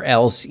where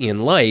else in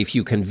life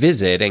you can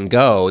visit and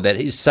go that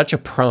is such a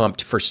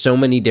prompt for so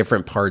many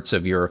different parts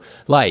of your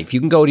life.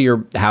 You can go to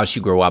your house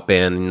you grew up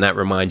in, and that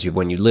reminds you of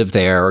when you lived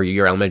there, or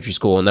your elementary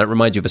school, and that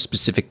reminds you of a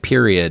specific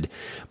period.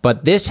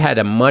 But this had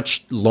a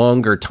much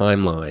longer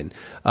timeline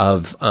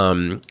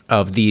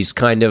of these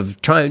kind of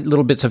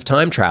little bits of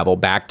time travel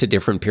back to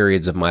different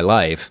periods of my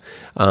life.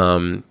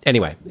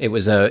 Anyway,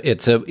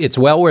 it's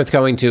well worth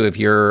going to if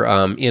you're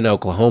in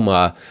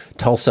Oklahoma.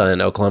 Tulsa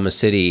and Oklahoma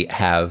City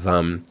have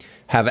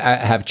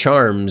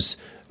charms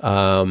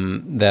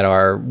that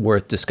are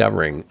worth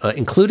discovering,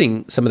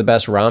 including some of the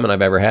best ramen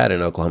I've ever had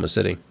in Oklahoma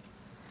City.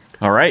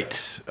 All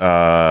right,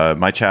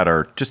 my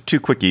chatter. Just two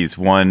quickies.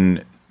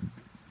 One,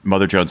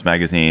 Mother Jones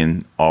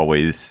Magazine,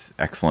 always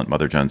excellent.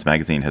 Mother Jones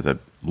Magazine has a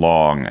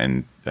long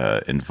and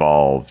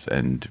involved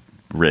and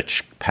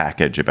rich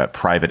package about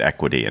private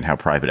equity and how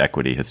private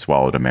equity has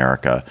swallowed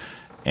America.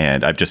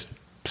 And I've just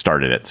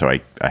started it, so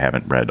I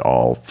haven't read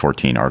all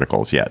 14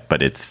 articles yet,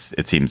 but it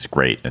seems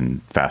great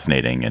and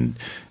fascinating and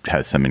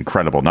has some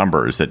incredible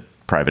numbers that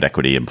private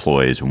equity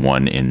employs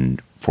 1 in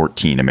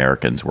 14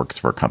 Americans works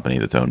for a company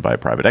that's owned by a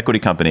private equity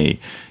company.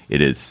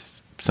 It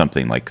is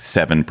something like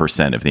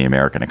 7% of the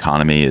American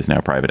economy is now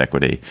private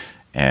equity,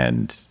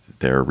 and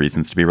there are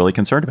reasons to be really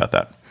concerned about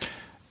that.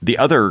 The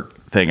other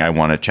thing I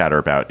want to chatter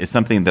about is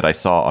something that I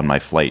saw on my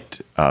flight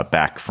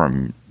back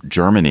from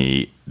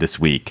Germany this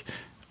week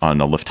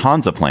on a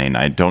Lufthansa plane.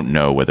 I don't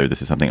know whether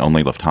this is something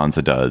only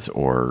Lufthansa does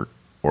or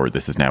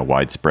this is now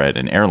widespread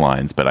in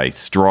airlines, but I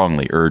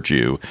strongly urge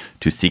you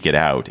to seek it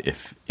out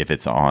if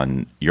it's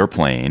on your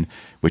plane,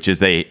 which is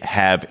they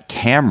have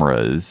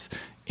cameras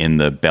in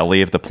the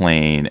belly of the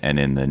plane and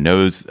in the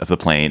nose of the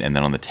plane and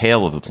then on the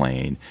tail of the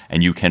plane,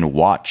 and you can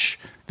watch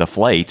the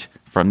flight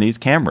from these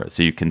cameras.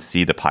 So you can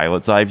see the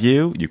pilot's eye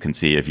view, you can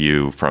see a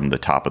view from the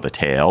top of the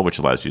tail, which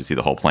allows you to see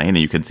the whole plane, and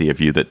you can see a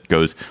view that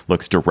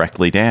looks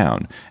directly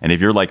down. And if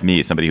you're like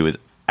me, somebody who is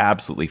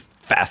absolutely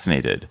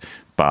fascinated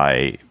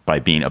by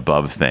being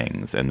above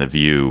things and the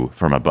view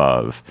from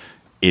above,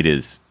 it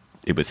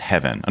was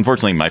heaven.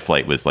 Unfortunately, my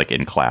flight was like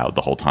in cloud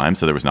the whole time,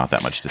 so there was not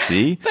that much to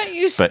see. But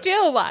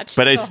still watched it.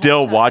 But I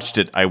still watched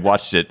it. I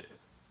watched it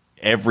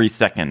every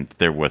second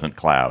there wasn't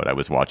cloud. I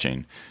was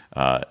watching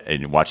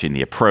and watching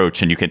the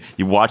approach, and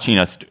you're watching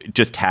us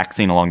just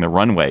taxiing along the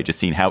runway, just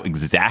seeing how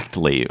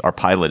exactly our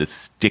pilot is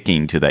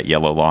sticking to that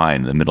yellow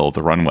line in the middle of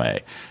the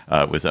runway.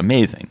 It was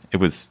amazing.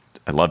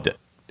 I loved it.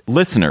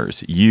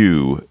 Listeners,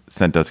 you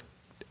sent us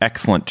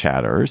excellent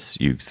chatters.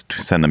 You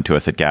send them to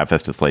us at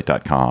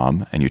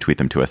gabfest@slate.com, and you tweet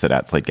them to us at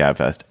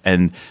 @SlateGabFest.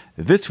 And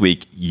this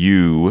week,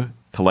 you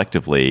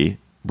collectively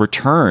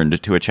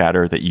returned to a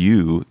chatter that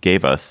you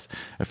gave us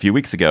a few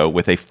weeks ago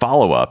with a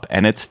follow-up,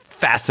 and it's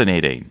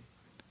fascinating.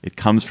 It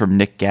comes from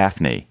Nick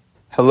Gaffney.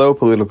 Hello,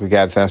 Political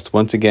Gabfest.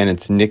 Once again,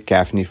 it's Nick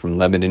Gaffney from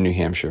Lebanon, New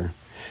Hampshire.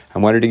 I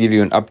wanted to give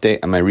you an update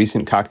on my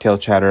recent cocktail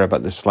chatter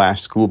about the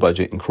slashed school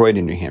budget in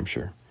Croydon, New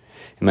Hampshire.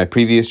 In my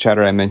previous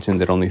chatter, I mentioned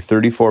that only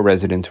 34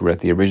 residents were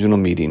at the original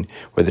meeting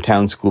where the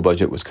town's school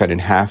budget was cut in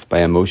half by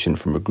a motion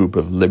from a group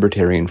of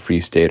libertarian free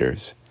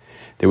staters.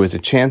 There was a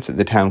chance that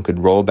the town could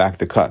roll back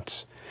the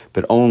cuts,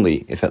 but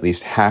only if at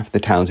least half the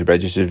town's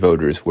registered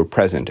voters were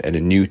present at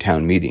a new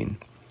town meeting.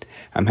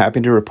 I'm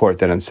happy to report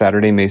that on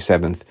Saturday, May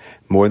 7th,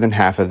 more than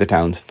half of the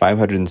town's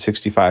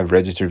 565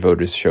 registered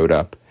voters showed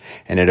up,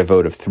 and at a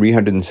vote of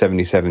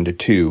 377 to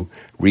 2,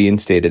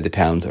 reinstated the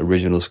town's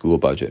original school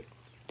budget.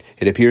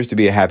 It appears to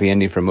be a happy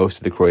ending for most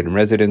of the Croydon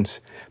residents,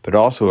 but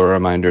also a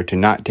reminder to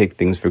not take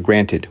things for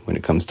granted when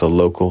it comes to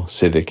local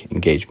civic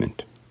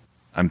engagement.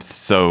 I'm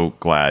so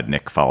glad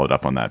Nick followed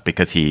up on that,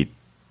 because he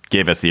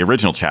gave us the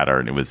original chatter,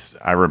 and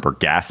I remember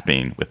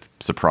gasping with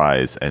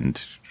surprise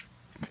and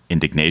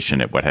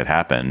indignation at what had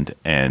happened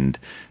and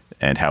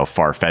how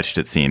far-fetched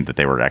it seemed that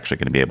they were actually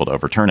going to be able to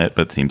overturn it.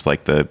 But it seems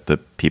like the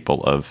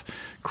people of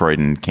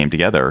Croydon came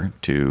together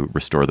to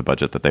restore the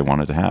budget that they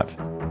wanted to have.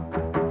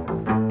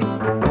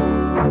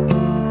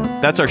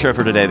 That's our show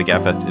for today. The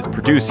Gabfest is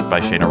produced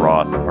by Shayna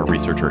Roth. Our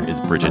researcher is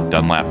Bridget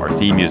Dunlap. Our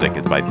theme music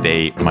is by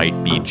They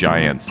Might Be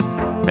Giants.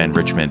 Ben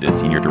Richmond is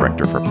Senior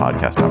Director for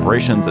Podcast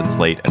Operations at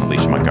Slate, and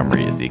Alicia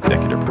Montgomery is the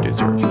Executive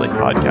Producer of Slate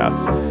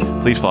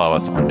Podcasts. Please follow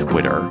us on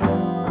Twitter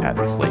at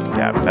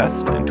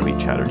SlateGabFest and tweet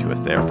chatter to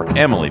us there. For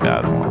Emily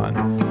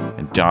Bazelon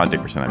and John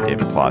Dickerson, I'm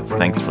David Plotz.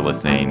 Thanks for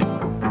listening.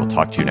 We'll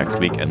talk to you next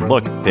week. And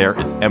look, there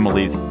is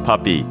Emily's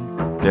puppy.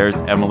 There's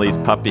Emily's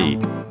puppy,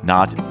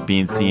 not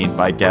being seen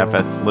by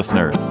GabFest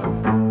listeners.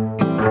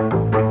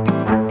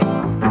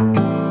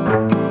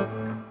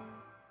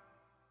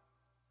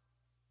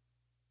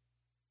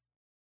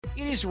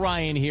 It is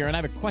Ryan here, and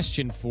I have a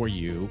question for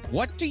you.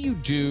 What do you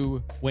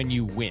do when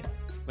you win?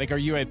 Like, are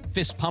you a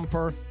fist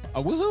pumper,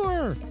 a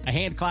woohooer, a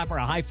hand clapper,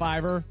 a high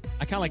fiver?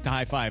 I kind of like the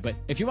high five, but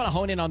if you want to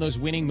hone in on those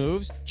winning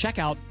moves, check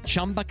out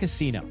Chumba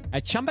Casino.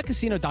 At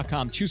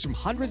ChumbaCasino.com, choose from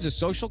hundreds of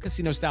social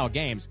casino-style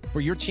games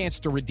for your chance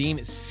to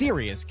redeem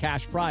serious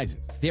cash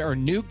prizes. There are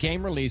new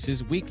game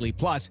releases weekly,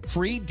 plus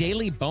free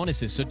daily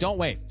bonuses. So don't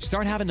wait.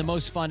 Start having the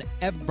most fun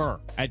ever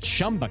at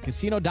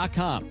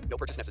ChumbaCasino.com. No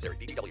purchase necessary.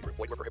 VGW. Void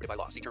where prohibited by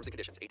law. See terms and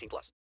conditions.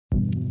 18+.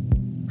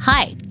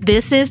 Hi,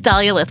 this is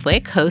Dahlia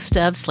Lithwick, host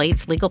of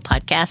Slate's legal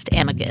podcast,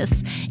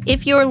 Amicus.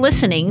 If you're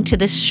listening to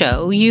this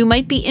show, you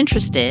might be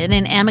interested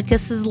in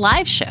Amicus's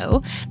live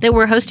show that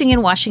we're hosting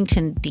in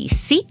Washington,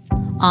 D.C.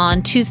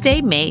 on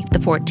Tuesday, May the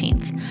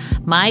 14th.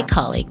 My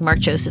colleague, Mark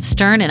Joseph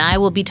Stern, and I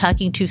will be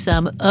talking to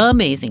some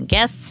amazing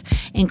guests,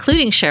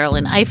 including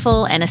Sherrilyn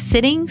Ifill and a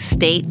sitting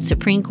state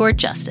Supreme Court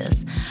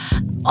justice,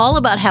 all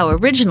about how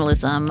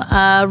originalism,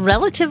 a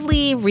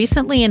relatively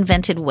recently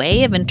invented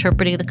way of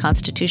interpreting the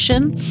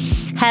Constitution,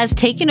 has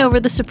taken over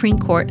the Supreme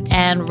Court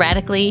and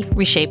radically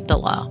reshaped the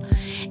law.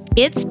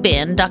 It's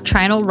been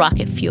doctrinal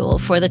rocket fuel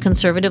for the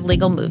conservative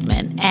legal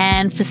movement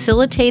and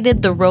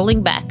facilitated the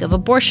rolling back of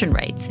abortion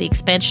rights, the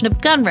expansion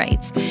of gun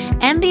rights,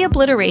 and the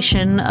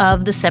obliteration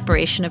of the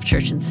separation of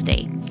church and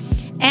state.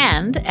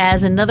 And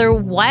as another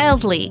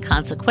wildly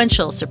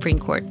consequential Supreme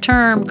Court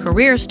term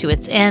careers to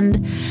its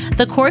end,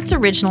 the court's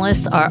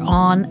originalists are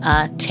on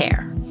a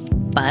tear.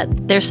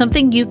 But there's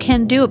something you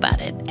can do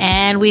about it,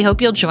 and we hope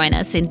you'll join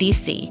us in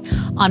D.C.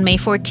 on May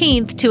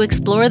 14th to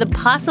explore the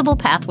possible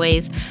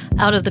pathways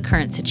out of the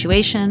current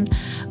situation.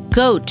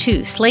 Go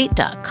to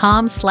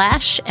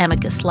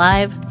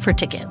slate.com/amicuslive for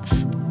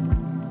tickets.